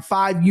up my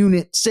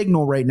 5-unit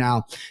signal right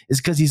now is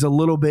because he's a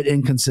little bit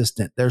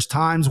inconsistent. There's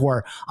times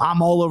where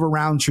I'm all over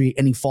Roundtree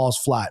and he falls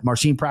flat.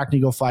 Marcin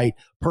Prachniko fight,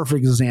 perfect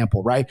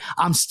example, right?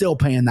 I'm still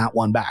paying that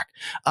one back.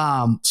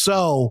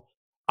 So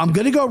I'm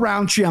going to go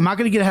Roundtree. I'm not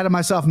going to get ahead of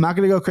myself. I'm not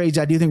going to go crazy.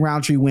 I do think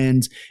Roundtree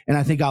wins, and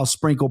I think I'll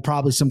sprinkle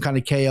probably some kind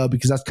of KO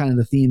because that's kind of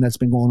the theme that's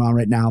been going on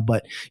right now.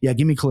 But yeah,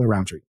 give me Khalil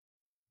Roundtree.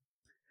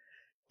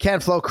 Ken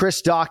Flo,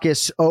 Chris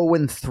Daukaus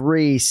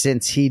 0-3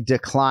 since he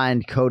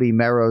declined Cody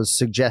Merrow's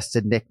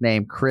suggested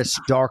nickname, Chris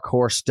Dark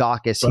Horse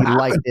Daukaus. He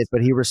liked it,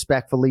 but he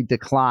respectfully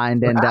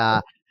declined. And,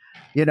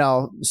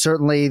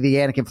 certainly the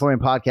Anik and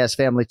Florian podcast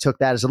family took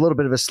that as a little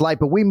bit of a slight,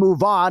 but we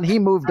move on. He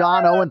moved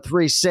on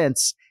 0-3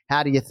 since.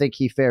 How do you think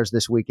he fares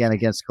this weekend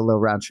against Khalil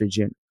Roundtree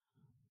Jr.?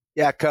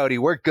 Yeah, Cody,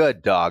 we're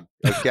good, dog.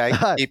 Okay?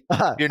 Keep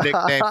your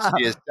nicknames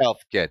to yourself,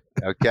 kid.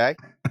 Okay?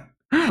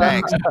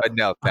 Thanks, but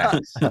no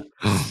thanks. No,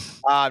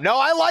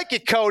 I like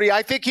it, Cody.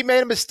 I think he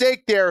made a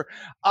mistake there.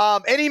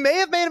 And he may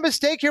have made a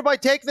mistake here by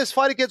taking this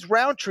fight against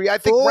Roundtree. I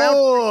think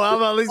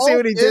Roundtree. See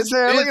what he did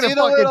there. Look at the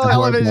fucking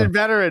television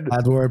veteran.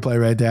 That's wordplay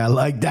right there. I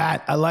like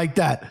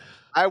that.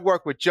 I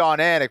worked with John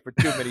Anik for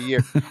too many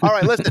years. All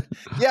right, listen.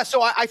 Yeah,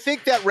 so I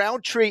think that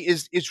Roundtree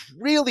is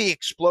really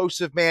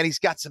explosive, man. He's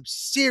got some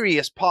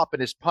serious pop in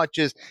his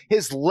punches.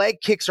 His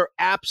leg kicks are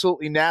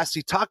absolutely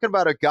nasty. Talking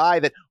about a guy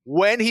that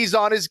when he's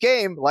on his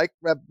game, like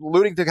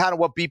alluding to kind of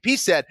what BP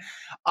said,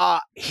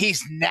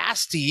 he's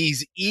nasty.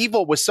 He's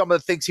evil with some of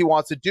the things he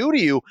wants to do to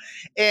you.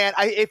 And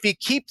if he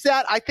keeps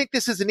that, I think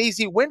this is an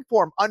easy win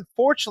for him.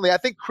 Unfortunately, I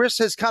think Chris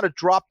has kind of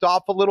dropped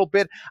off a little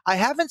bit. I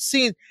haven't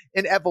seen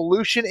an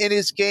evolution in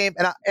his game,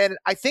 and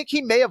I think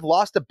he may have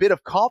lost a bit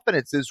of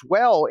confidence as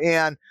well.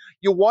 And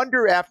you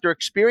wonder, after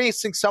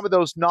experiencing some of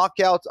those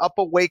knockouts, up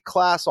a weight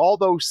class, all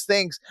those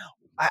things,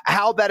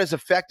 how that has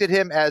affected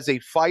him as a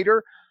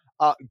fighter.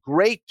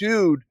 Great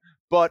dude,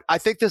 but I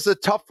think this is a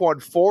tough one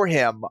for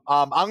him.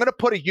 I'm going to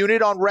put a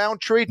unit on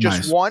Roundtree,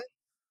 just one.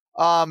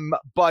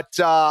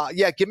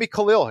 Yeah, give me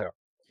Khalil here.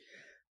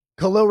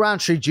 Khalil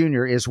Roundtree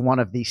Jr. is one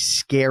of the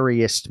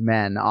scariest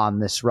men on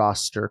this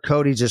roster.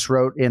 Cody just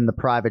wrote in the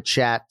private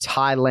chat,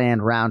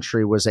 Thailand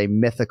Roundtree was a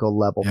mythical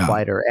level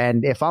fighter.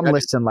 And if I'm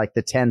listing like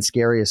the 10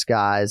 scariest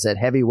guys at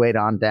heavyweight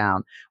on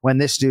down, when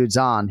this dude's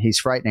on, he's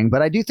frightening.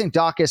 But I do think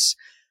Dawkins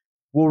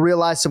will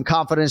realize some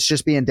confidence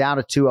just being down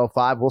at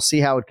 205. We'll see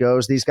how it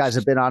goes. These guys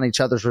have been on each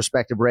other's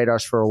respective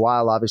radars for a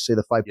while. Obviously,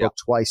 the fight booked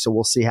twice, so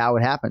we'll see how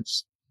it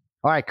happens.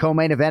 All right,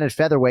 co-main event at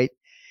featherweight.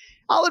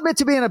 I'll admit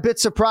to being a bit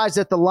surprised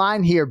at the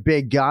line here,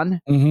 big gun.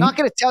 Not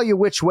going to tell you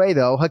which way,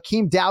 though.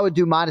 Hakeem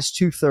Dawodu minus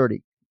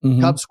 230.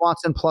 Cub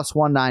Swanson plus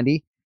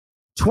 190.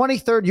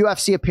 23rd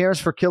UFC appearance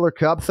for Killer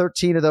Cub.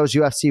 13 of those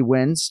UFC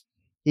wins.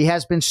 He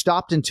has been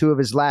stopped in 2 of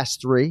his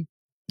last 3.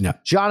 Yeah.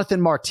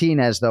 Jonathan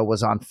Martinez, though,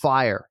 was on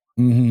fire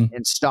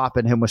in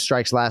stopping him with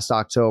strikes last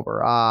October.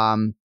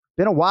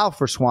 Been a while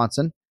for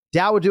Swanson.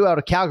 Dawodu out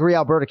of Calgary,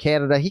 Alberta,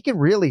 Canada. He can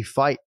really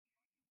fight.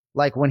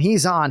 Like when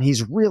he's on,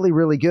 he's really,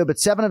 really good. But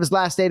 7 of his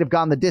last 8 have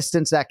gone the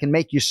distance. That can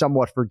make you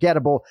somewhat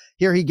forgettable.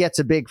 Here he gets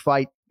a big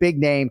fight, big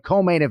name,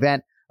 co-main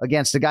event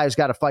against a guy who's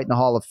got to fight in the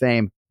Hall of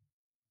Fame.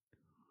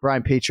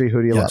 Brian Petrie,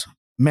 who do you love?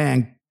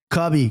 Man,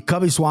 Cubby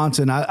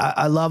Swanson.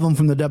 I love him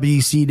from the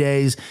WEC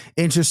days.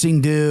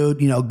 Interesting dude,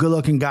 good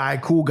looking guy,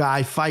 cool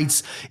guy,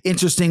 fights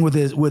interesting with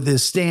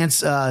his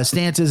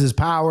stances, his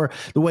power,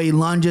 the way he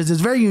lunges.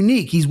 It's very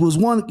unique. He's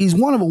one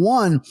of a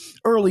one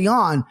early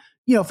on.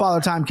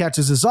 Father Time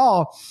catches us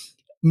all.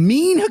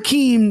 Mean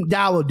Hakeem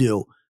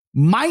Dawodu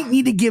might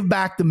need to give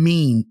back the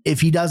mean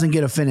if he doesn't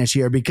get a finish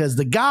here, because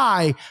the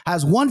guy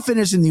has 1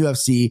 finish in the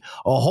UFC,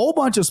 a whole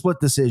bunch of split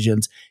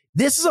decisions.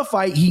 This is a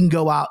fight he can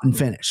go out and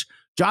finish.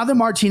 Jonathan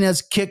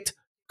Martinez kicked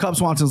Cub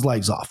Swanson's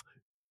legs off.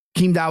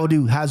 Hakeem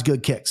Dawodu has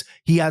good kicks.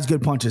 He has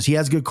good punches. He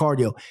has good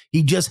cardio.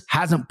 He just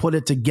hasn't put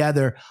it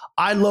together.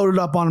 I loaded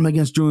up on him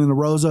against Julian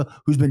LaRosa,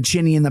 who's been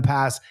chinny in the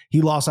past.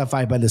 He lost that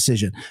fight by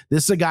decision.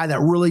 This is a guy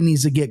that really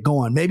needs to get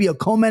going. Maybe a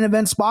co-main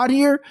event spot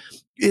here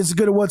is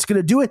good at what's going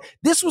to do it.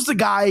 This was the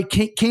guy,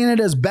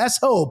 Canada's best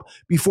hope,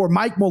 before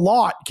Mike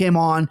Malott came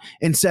on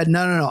and said,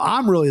 no,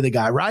 I'm really the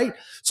guy, right?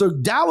 So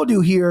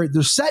Dawodu here,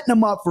 they're setting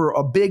him up for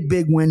a big,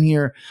 big win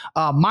here.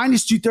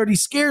 Minus 230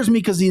 scares me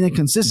because of the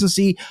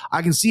inconsistency.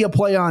 I can see a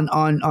play on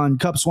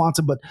Cub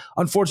Swanson, but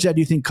unfortunately,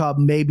 I do think Cub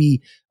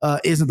maybe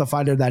isn't the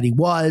fighter that he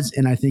was.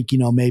 And I think,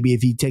 maybe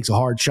if he takes a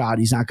hard shot,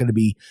 he's not going to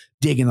be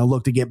digging a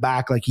look to get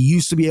back like he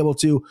used to be able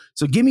to.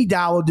 So give me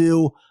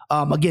Dawodu.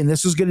 Again,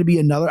 this is going to be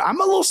another. I'm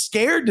a little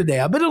scared today.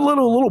 I've been a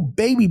little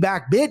baby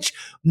back bitch,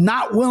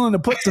 not willing to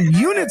put some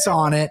units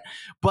on it.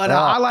 But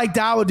I like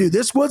Dawodu.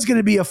 This was going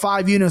to be a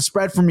 5-unit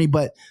spread for me.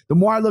 But the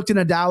more I looked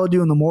into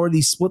Dawodu and the more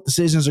these split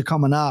decisions are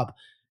coming up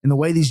and the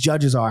way these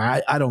judges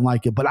are, I don't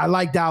like it. But I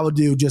like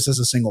Dawodu just as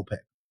a single pick.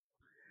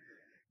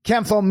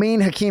 Kemfo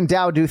Mean Hakeem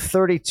Dawodu,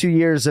 32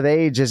 years of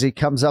age as he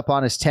comes up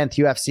on his 10th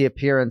UFC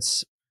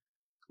appearance.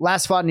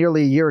 Last fought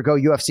nearly a year ago,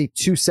 UFC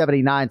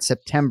 279,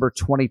 September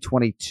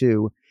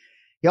 2022.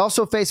 He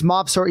also faced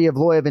Movsar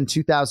Evloev in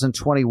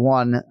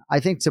 2021. I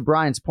think to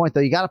Brian's point,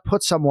 though, you got to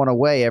put someone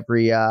away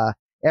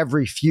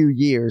every few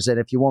years.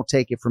 And if you won't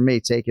take it from me,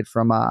 take it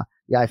from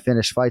I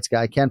finish fights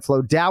guy, Ken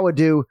Flo.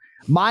 Dawodu,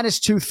 minus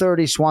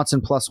 230,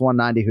 Swanson plus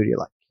 190. Who do you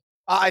like?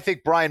 I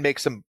think Brian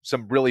makes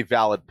some really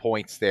valid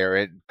points there,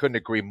 and couldn't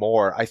agree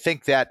more. I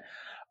think that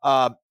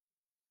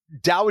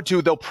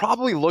Dawodu, though,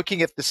 probably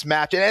looking at this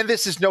match, and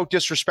this is no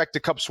disrespect to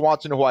Cub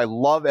Swanson, who I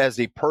love as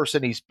a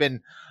person. He's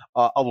been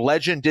a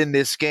legend in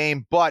this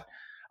game, but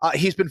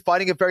he's been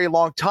fighting a very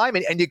long time,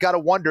 and you got to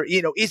wonder,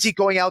 is he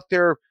going out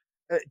there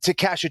to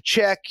cash a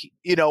check?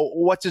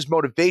 What's his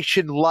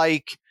motivation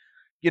like?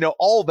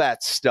 All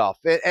that stuff.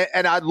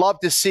 And I'd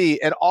love to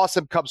see an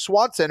awesome Cub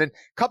Swanson. And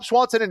Cub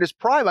Swanson in his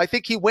prime, I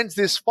think he wins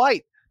this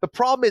fight. The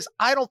problem is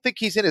I don't think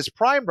he's in his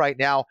prime right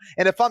now.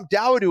 And if I'm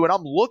Dawodu and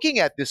I'm looking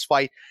at this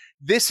fight,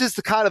 this is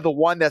the kind of the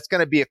one that's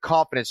going to be a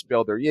confidence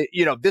builder.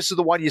 This is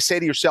the one you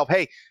say to yourself,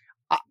 hey,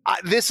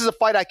 this is a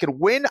fight I can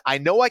win. I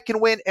know I can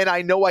win, and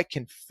I know I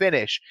can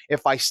finish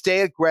if I stay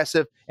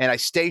aggressive and I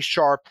stay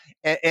sharp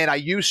and I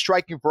use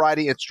striking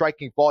variety and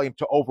striking volume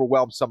to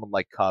overwhelm someone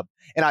like Cub.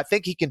 And I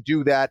think he can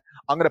do that.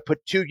 I'm going to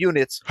put 2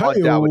 units on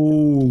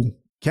Dawodu.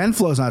 Ken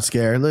Flo's not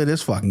scared. Look at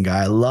this fucking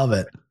guy. I love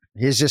it.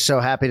 He's just so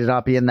happy to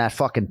not be in that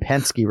fucking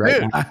Penske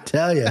right now. I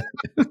tell you.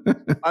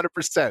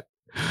 100%.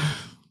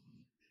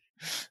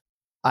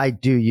 I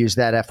do use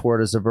that F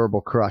word as a verbal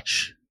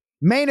crutch.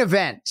 Main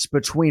event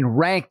between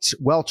ranked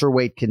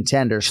welterweight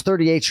contenders.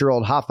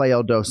 38-year-old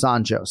Rafael dos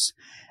Anjos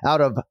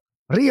out of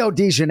Rio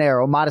de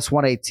Janeiro, minus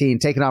 118,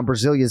 taking on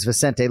Brazilia's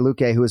Vicente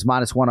Luque, who is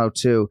minus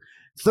 102.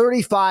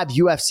 35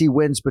 UFC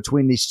wins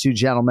between these two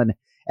gentlemen.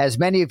 As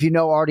many of you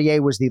know, RDA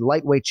was the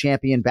lightweight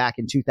champion back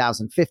in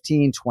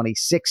 2015,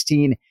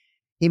 2016.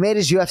 He made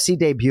his UFC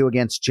debut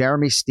against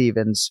Jeremy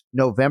Stevens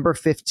November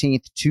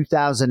 15th,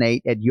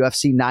 2008 at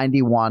UFC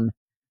 91.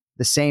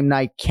 The same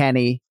night,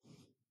 Kenny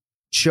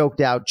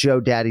choked out Joe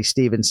Daddy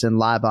Stevenson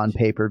live on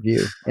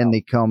pay-per-view in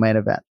the co-main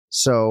event.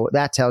 So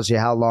that tells you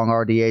how long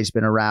RDA's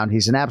been around.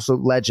 He's an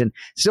absolute legend.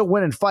 Still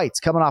winning fights,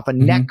 coming off a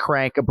neck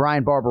crank of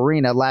Brian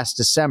Barberina last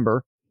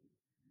December.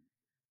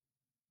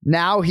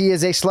 Now he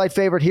is a slight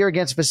favorite here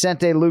against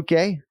Vicente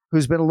Luque,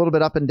 who's been a little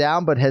bit up and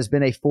down, but has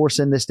been a force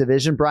in this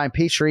division. Brian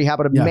Petrie, how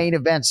about a main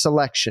event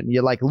selection?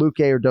 You like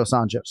Luque or Dos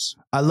Anjos?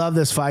 I love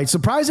this fight.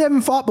 Surprised they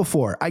haven't fought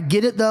before. I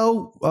get it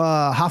though.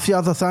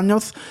 Rafael dos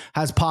Anjos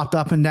has popped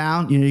up and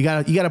down. You know,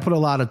 you gotta put a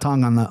lot of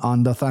tongue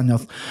on dos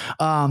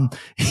Anjos.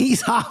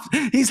 He's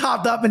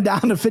hopped up and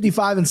down to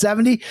 55 and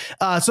 70.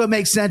 So it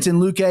makes sense. And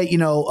Luque, you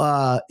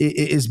know,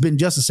 it's been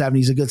just a 70.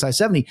 He's a good size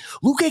 70.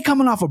 Luque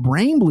coming off a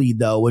brain bleed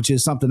though, which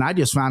is something I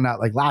just found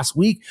out like last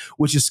week,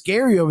 which is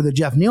scary over the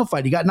Jeff Neal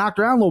fight. He got knocked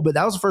around a little bit.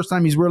 That was the first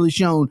time he's really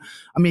shown.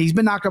 I mean, he's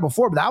been knocked out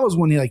before, but that was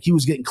when he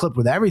was getting clipped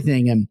with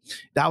everything, and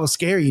that was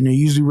scary. You know, he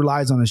usually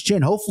relies on his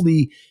chin.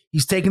 Hopefully,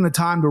 he's taking the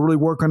time to really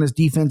work on his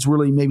defense,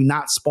 really maybe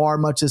not spar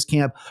much this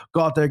camp,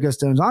 go out there against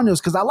Dos Anjos,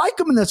 because I like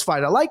him in this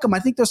fight. I like him. I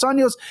think Dos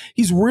Anjos,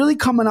 he's really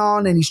coming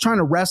on, and he's trying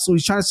to wrestle.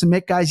 He's trying to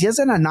submit guys. He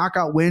hasn't had a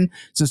knockout win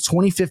since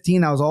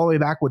 2015. I was all the way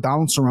back with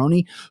Donald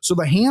Cerrone. So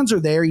the hands are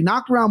there. He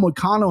knocked around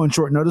Moicano in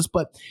short notice,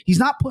 but he's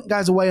not putting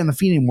guys away on the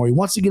feet anymore. He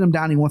wants to get him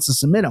down. He wants to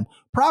submit him.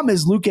 Problem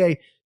is, Luque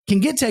can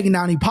get taken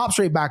down. He pops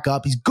right back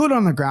up. He's good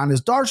on the ground.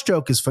 His dart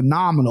stroke is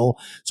phenomenal.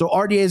 So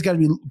RDA's got to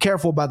be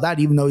careful about that,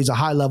 even though he's a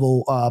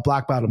high-level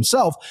black belt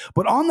himself.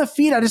 But on the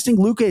feet, I just think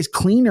Luque is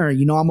cleaner.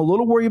 You know, I'm a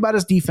little worried about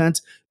his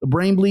defense. The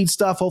brain bleed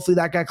stuff, hopefully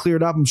that got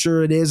cleared up. I'm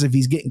sure it is if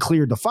he's getting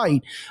cleared to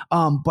fight.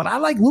 But I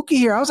like Luque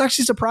here. I was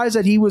actually surprised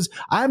that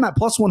I am at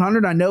plus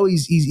 100. I know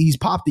he's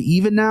popped to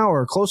even now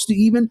or close to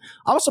even.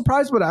 I was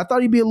surprised, but I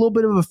thought he'd be a little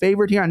bit of a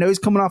favorite here. I know he's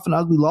coming off an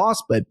ugly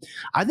loss, but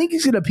I think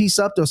he's going to piece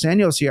up Dos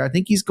Anjos here. I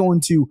think he's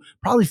going to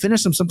probably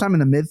finish him sometime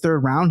in the mid-third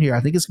round here. I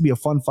think it's going to be a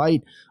fun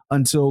fight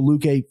until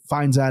Luque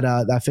finds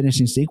that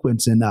finishing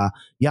sequence. And I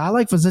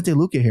like Vicente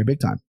Luque here big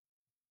time.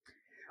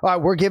 All right,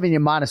 we're giving you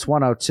minus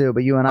 102,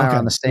 but you and I are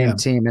on the same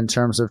team in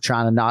terms of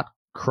trying to not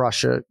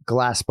crush a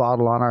glass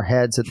bottle on our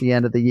heads at the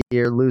end of the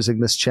year, losing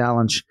this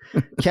challenge.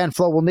 Ken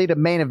Flo, we'll need a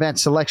main event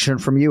selection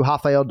from you.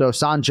 Rafael dos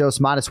Anjos,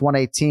 minus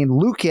 118.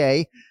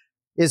 Luque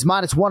is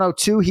minus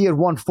 102. He had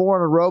won 4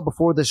 in a row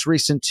before this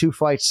recent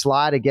 2-fight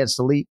slide against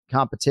elite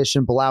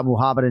competition, Bilal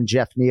Muhammad and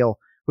Jeff Neal.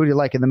 Who do you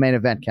like in the main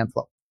event, Ken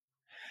Flo?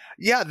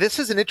 Yeah, this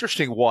is an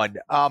interesting one.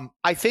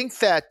 I think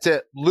that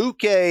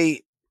Luque,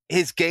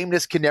 his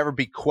gameness can never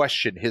be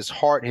questioned. His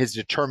heart, his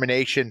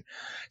determination.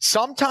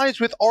 Sometimes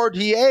with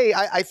RDA,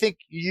 I think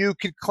you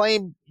could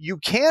claim you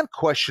can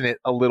question it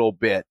a little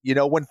bit. You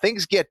know, when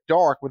things get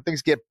dark, when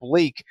things get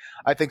bleak,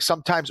 I think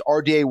sometimes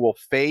RDA will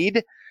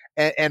fade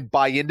and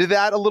buy into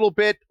that a little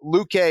bit.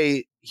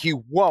 Luque, he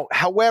won't.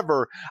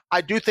 However,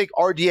 I do think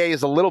RDA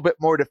is a little bit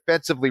more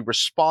defensively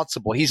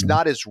responsible. He's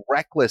not as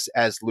reckless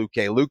as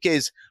Luque. Luque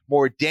is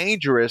more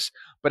dangerous,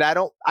 but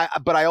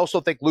I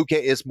also think Luque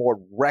is more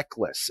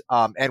reckless.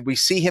 And we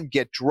see him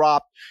get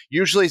dropped.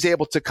 Usually he's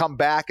able to come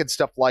back and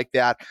stuff like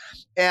that.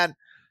 And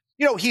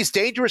you know, he's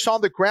dangerous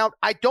on the ground.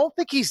 I don't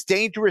think he's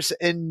dangerous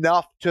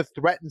enough to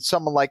threaten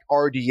someone like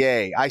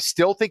RDA. I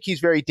still think he's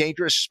very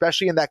dangerous,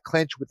 especially in that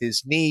clinch with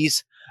his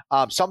knees.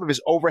 Some of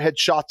his overhead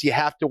shots you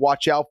have to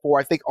watch out for.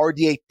 I think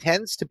RDA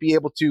tends to be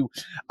able to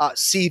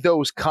see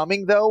those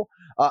coming, though.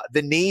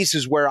 The knees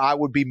is where I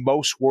would be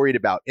most worried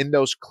about in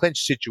those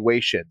clinch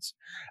situations.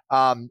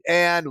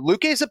 And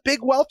Luque is a big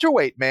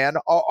welterweight, man.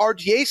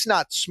 RDA's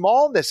not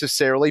small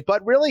necessarily,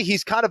 but really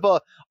he's kind of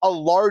a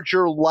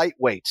larger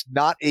lightweight,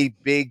 not a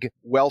big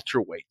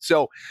welterweight.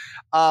 So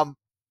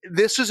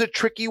this is a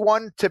tricky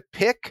one to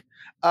pick.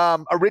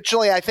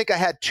 Originally, I think I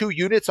had 2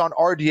 units on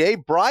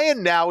RDA.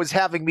 Brian now is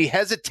having me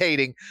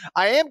hesitating.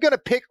 I am going to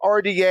pick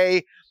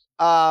RDA.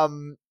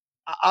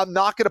 I'm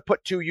not going to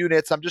put 2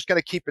 units. I'm just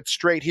going to keep it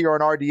straight here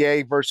on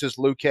RDA versus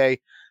Luque.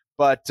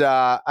 But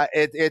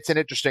it's an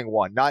interesting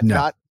one.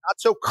 Not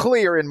so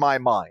clear in my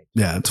mind.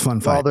 Yeah, it's a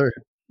fun fight. Well, they're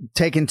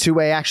taking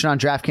 2-way action on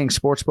DraftKings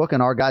Sportsbook,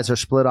 and our guys are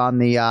split on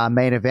the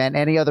main event.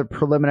 Any other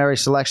preliminary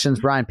selections,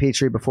 Brian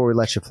Petrie, before we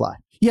let you fly?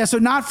 Yeah, so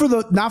not for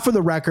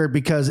the record,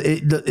 because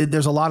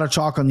there's a lot of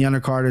chalk on the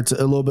undercard. It's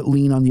a little bit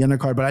lean on the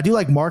undercard, but I do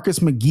like Marcus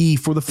McGee.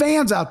 For the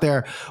fans out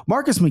there,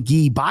 Marcus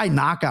McGee by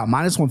knockout,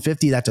 minus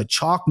 150. That's a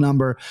chalk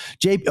number.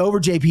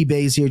 Over JP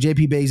Bays here.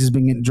 JP Bays has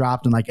been getting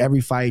dropped in like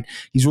every fight.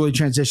 He's really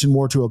transitioned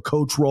more to a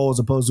coach role as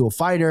opposed to a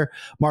fighter.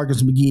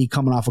 Marcus McGee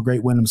coming off a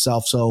great win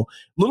himself. So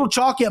little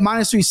chalky at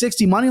minus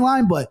 360 money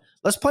line, but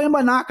let's play him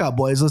by knockout,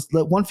 boys.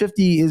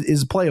 150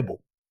 is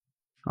playable.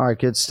 All right,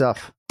 good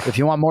stuff. If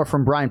you want more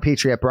from Brian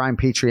Petrie at Brian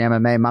Petrie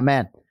MMA, my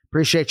man,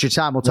 appreciate your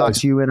time. We'll talk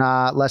to you in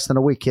less than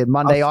a week, kid.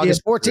 Monday,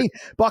 August 14th.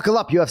 Buckle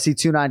up. UFC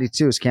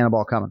 292 is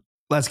Cannonball coming.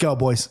 Let's go,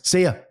 boys.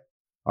 See ya.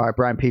 All right,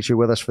 Brian Petrie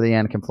with us for the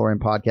Anik and Florian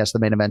podcast, the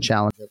main event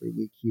challenge every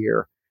week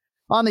here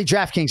on the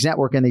DraftKings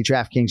Network and the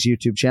DraftKings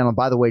YouTube channel.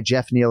 By the way,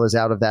 Jeff Neal is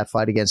out of that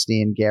fight against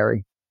Ian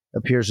Gary.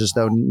 Appears as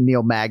though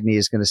Neil Magny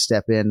is going to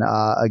step in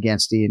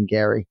against Ian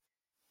Gary.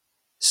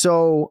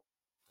 So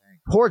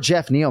poor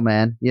Jeff Neal,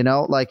 man. You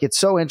know, like, it's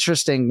so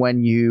interesting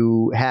when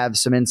you have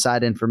some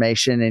inside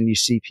information and you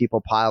see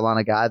people pile on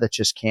a guy that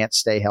just can't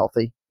stay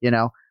healthy, you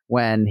know,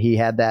 when he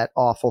had that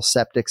awful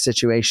septic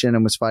situation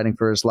and was fighting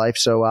for his life.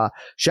 So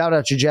shout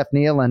out to Jeff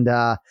Neal, and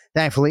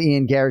thankfully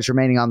Ian Gary's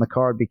remaining on the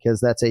card because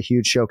that's a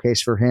huge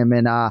showcase for him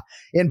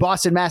in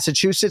Boston,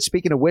 Massachusetts.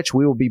 Speaking of which,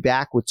 we will be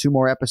back with 2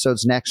 more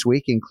episodes next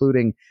week,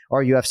 including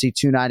our UFC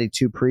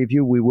 292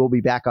 preview. We will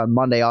be back on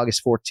Monday,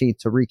 August 14th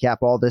to recap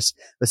all this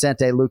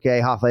Vicente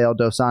Luque, Rafael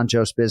dos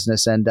Anjos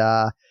business. And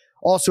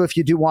also, if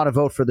you do want to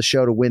vote for the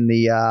show to win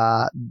the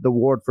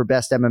award for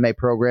Best MMA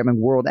Programming,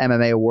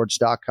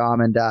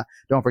 worldmmaawards.com. And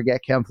don't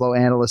forget, Kenflo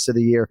Analyst of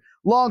the Year,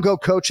 Longo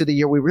Coach of the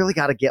Year. We really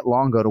got to get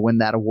Longo to win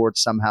that award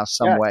somehow,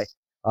 some way.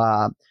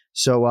 And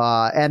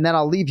then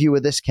I'll leave you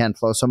with this,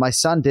 Kenflo. So my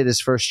son did his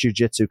first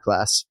jiu-jitsu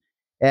class.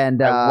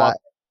 And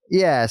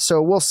yeah,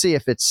 so we'll see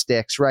if it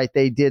sticks, right?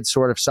 They did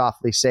sort of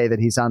softly say that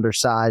he's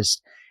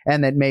undersized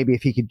and that maybe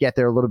if he could get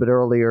there a little bit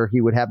earlier, he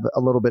would have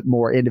a little bit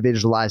more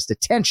individualized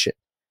attention.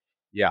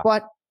 Yeah.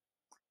 But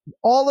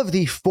all of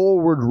the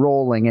forward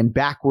rolling and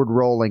backward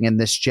rolling in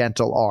this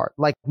gentle art,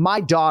 like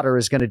my daughter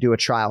is going to do a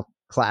trial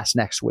class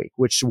next week,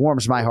 which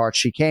warms my heart.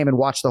 She came and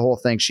watched the whole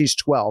thing. She's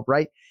 12,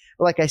 right?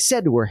 But like I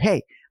said to her,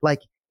 hey,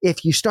 like,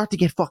 if you start to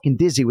get fucking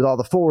dizzy with all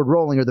the forward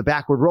rolling or the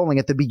backward rolling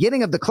at the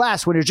beginning of the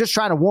class when you're just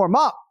trying to warm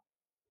up,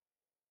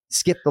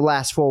 skip the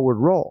last forward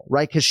roll,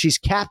 right? Because she's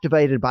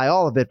captivated by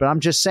all of it. But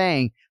I'm just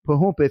saying,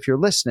 Pahumpa, if you're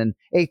listening,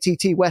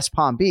 ATT West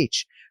Palm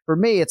Beach, for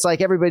me, it's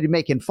like everybody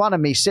making fun of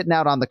me sitting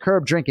out on the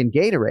curb drinking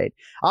Gatorade.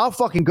 I'll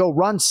fucking go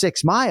run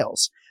 6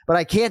 miles, but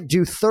I can't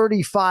do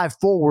 35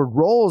 forward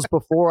rolls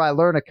before I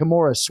learn a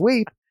Kimura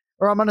sweep,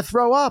 or I'm going to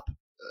throw up.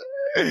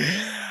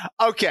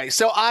 Okay,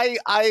 so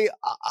I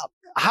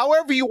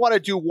however you want to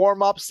do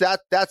warm-ups,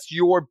 that's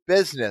your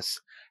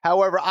business.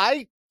 However,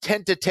 I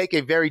tend to take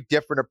a very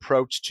different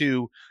approach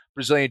to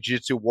Brazilian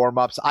Jiu-Jitsu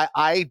warm-ups.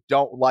 I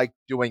don't like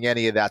doing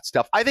any of that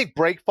stuff. I think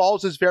break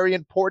falls is very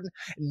important.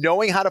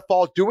 Knowing how to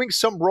fall, doing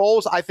some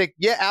rolls, I think,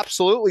 yeah,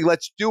 absolutely,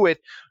 let's do it.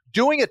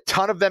 Doing a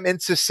ton of them in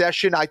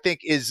succession, I think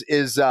is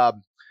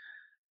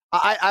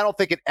I don't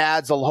think it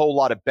adds a whole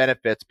lot of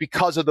benefits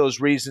because of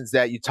those reasons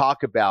that you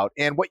talk about.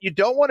 And what you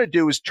don't want to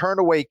do is turn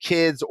away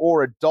kids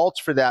or adults,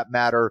 for that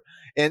matter,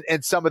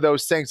 and some of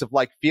those things of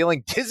like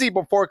feeling dizzy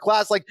before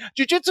class. Like,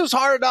 jiu-jitsu's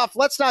hard enough.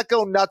 Let's not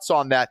go nuts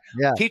on that.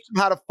 Yeah. Teach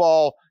them how to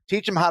fall.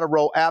 Teach them how to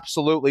roll.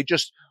 Absolutely.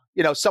 Just,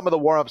 you know, some of the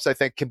warm-ups I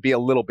think can be a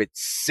little bit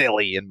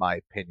silly in my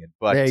opinion.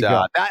 But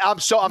I'm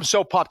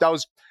so pumped. I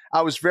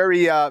was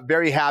very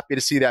happy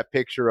to see that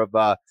picture of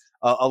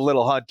a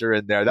little Hunter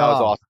in there. That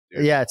was awesome. Dude.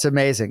 Yeah, it's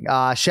amazing.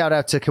 Shout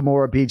out to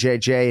Kimura,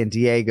 BJJ, and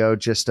Diego,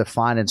 just a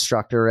fine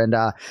instructor. And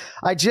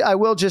I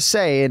will just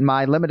say, in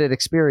my limited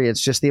experience,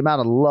 just the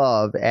amount of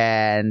love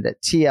and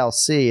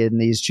TLC in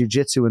these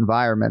jiu-jitsu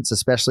environments,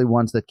 especially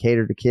ones that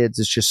cater to kids,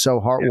 is just so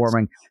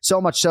heartwarming. Yes.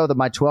 So much so that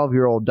my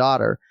 12-year-old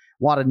daughter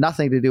wanted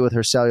nothing to do with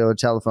her cellular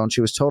telephone.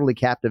 She was totally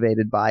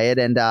captivated by it.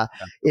 And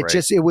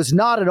it was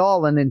not at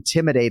all an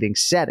intimidating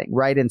setting,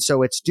 right? And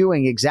so it's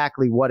doing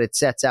exactly what it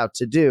sets out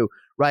to do,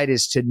 right,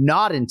 is to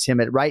not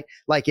intimidate, right?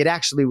 Like, it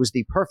actually was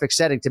the perfect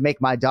setting to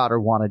make my daughter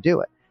want to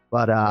do it.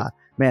 But,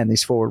 man,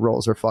 these forward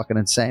rolls are fucking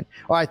insane.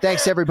 All right,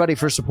 thanks, everybody,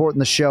 for supporting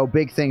the show.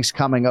 Big things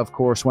coming, of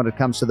course, when it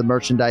comes to the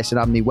merchandise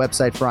and on the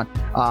website front.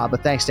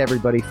 But thanks to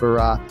everybody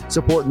for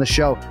supporting the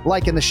show,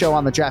 liking the show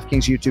on the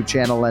DraftKings YouTube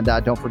channel. And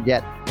don't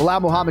forget, Bilal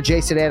Muhammad,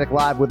 Jason Anik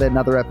live with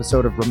another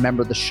episode of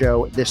Remember the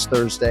Show this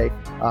Thursday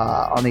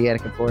on the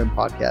Anik and Florian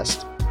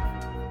podcast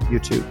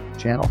YouTube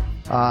channel.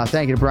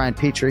 Thank you to Brian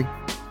Petrie.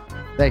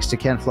 Thanks to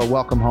Kenflo.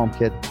 Welcome home,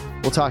 kid.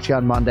 We'll talk to you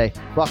on Monday.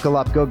 Buckle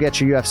up. Go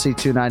get your UFC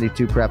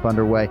 292 prep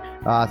underway.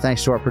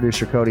 Thanks to our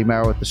producer, Cody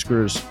Merrill with the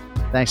screws.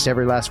 Thanks to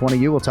every last one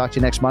of you. We'll talk to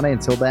you next Monday.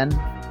 Until then,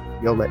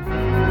 yo lit.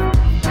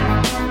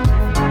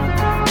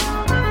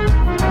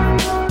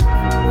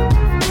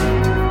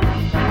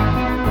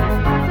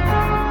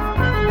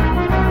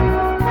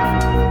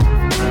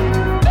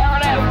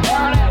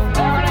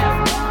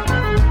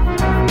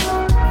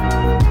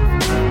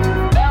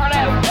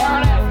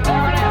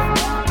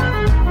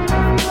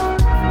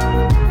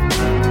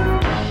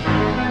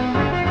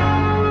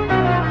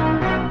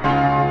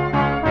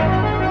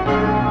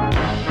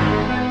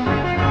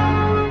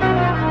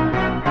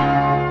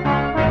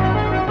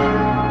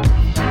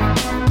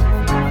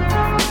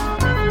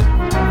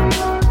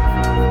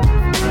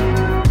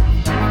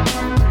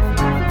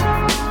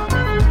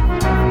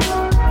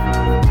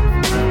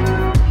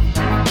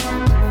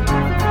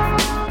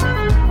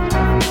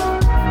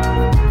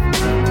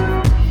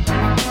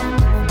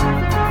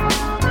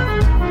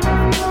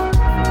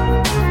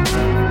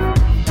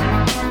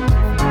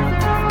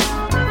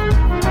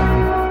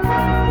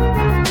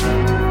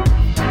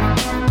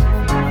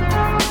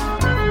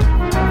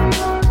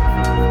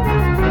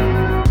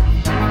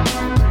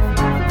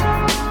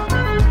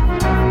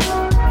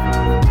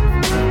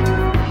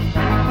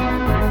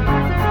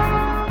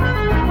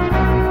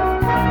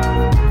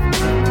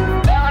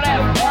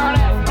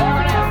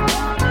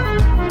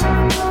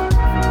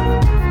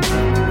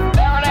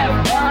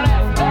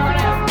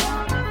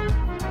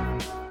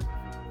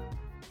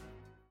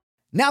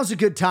 Now's a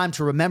good time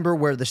to remember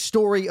where the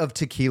story of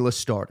tequila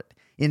started.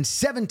 In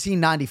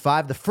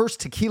 1795, the first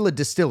tequila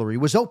distillery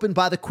was opened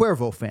by the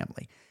Cuervo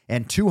family,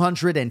 and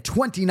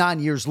 229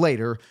 years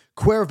later,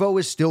 Cuervo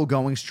is still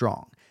going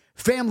strong.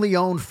 Family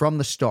owned from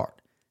the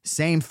start.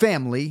 Same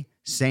family,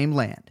 same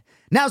land.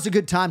 Now's a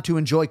good time to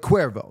enjoy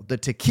Cuervo, the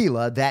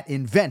tequila that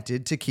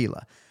invented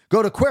tequila.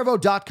 Go to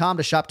Cuervo.com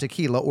to shop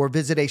tequila or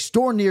visit a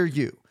store near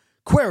you.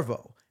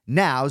 Cuervo,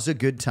 now's a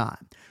good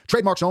time.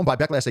 Trademarks owned by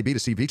Beckless AB to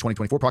CV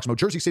 2024, Proximo,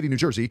 Jersey City, New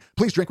Jersey.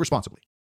 Please drink responsibly.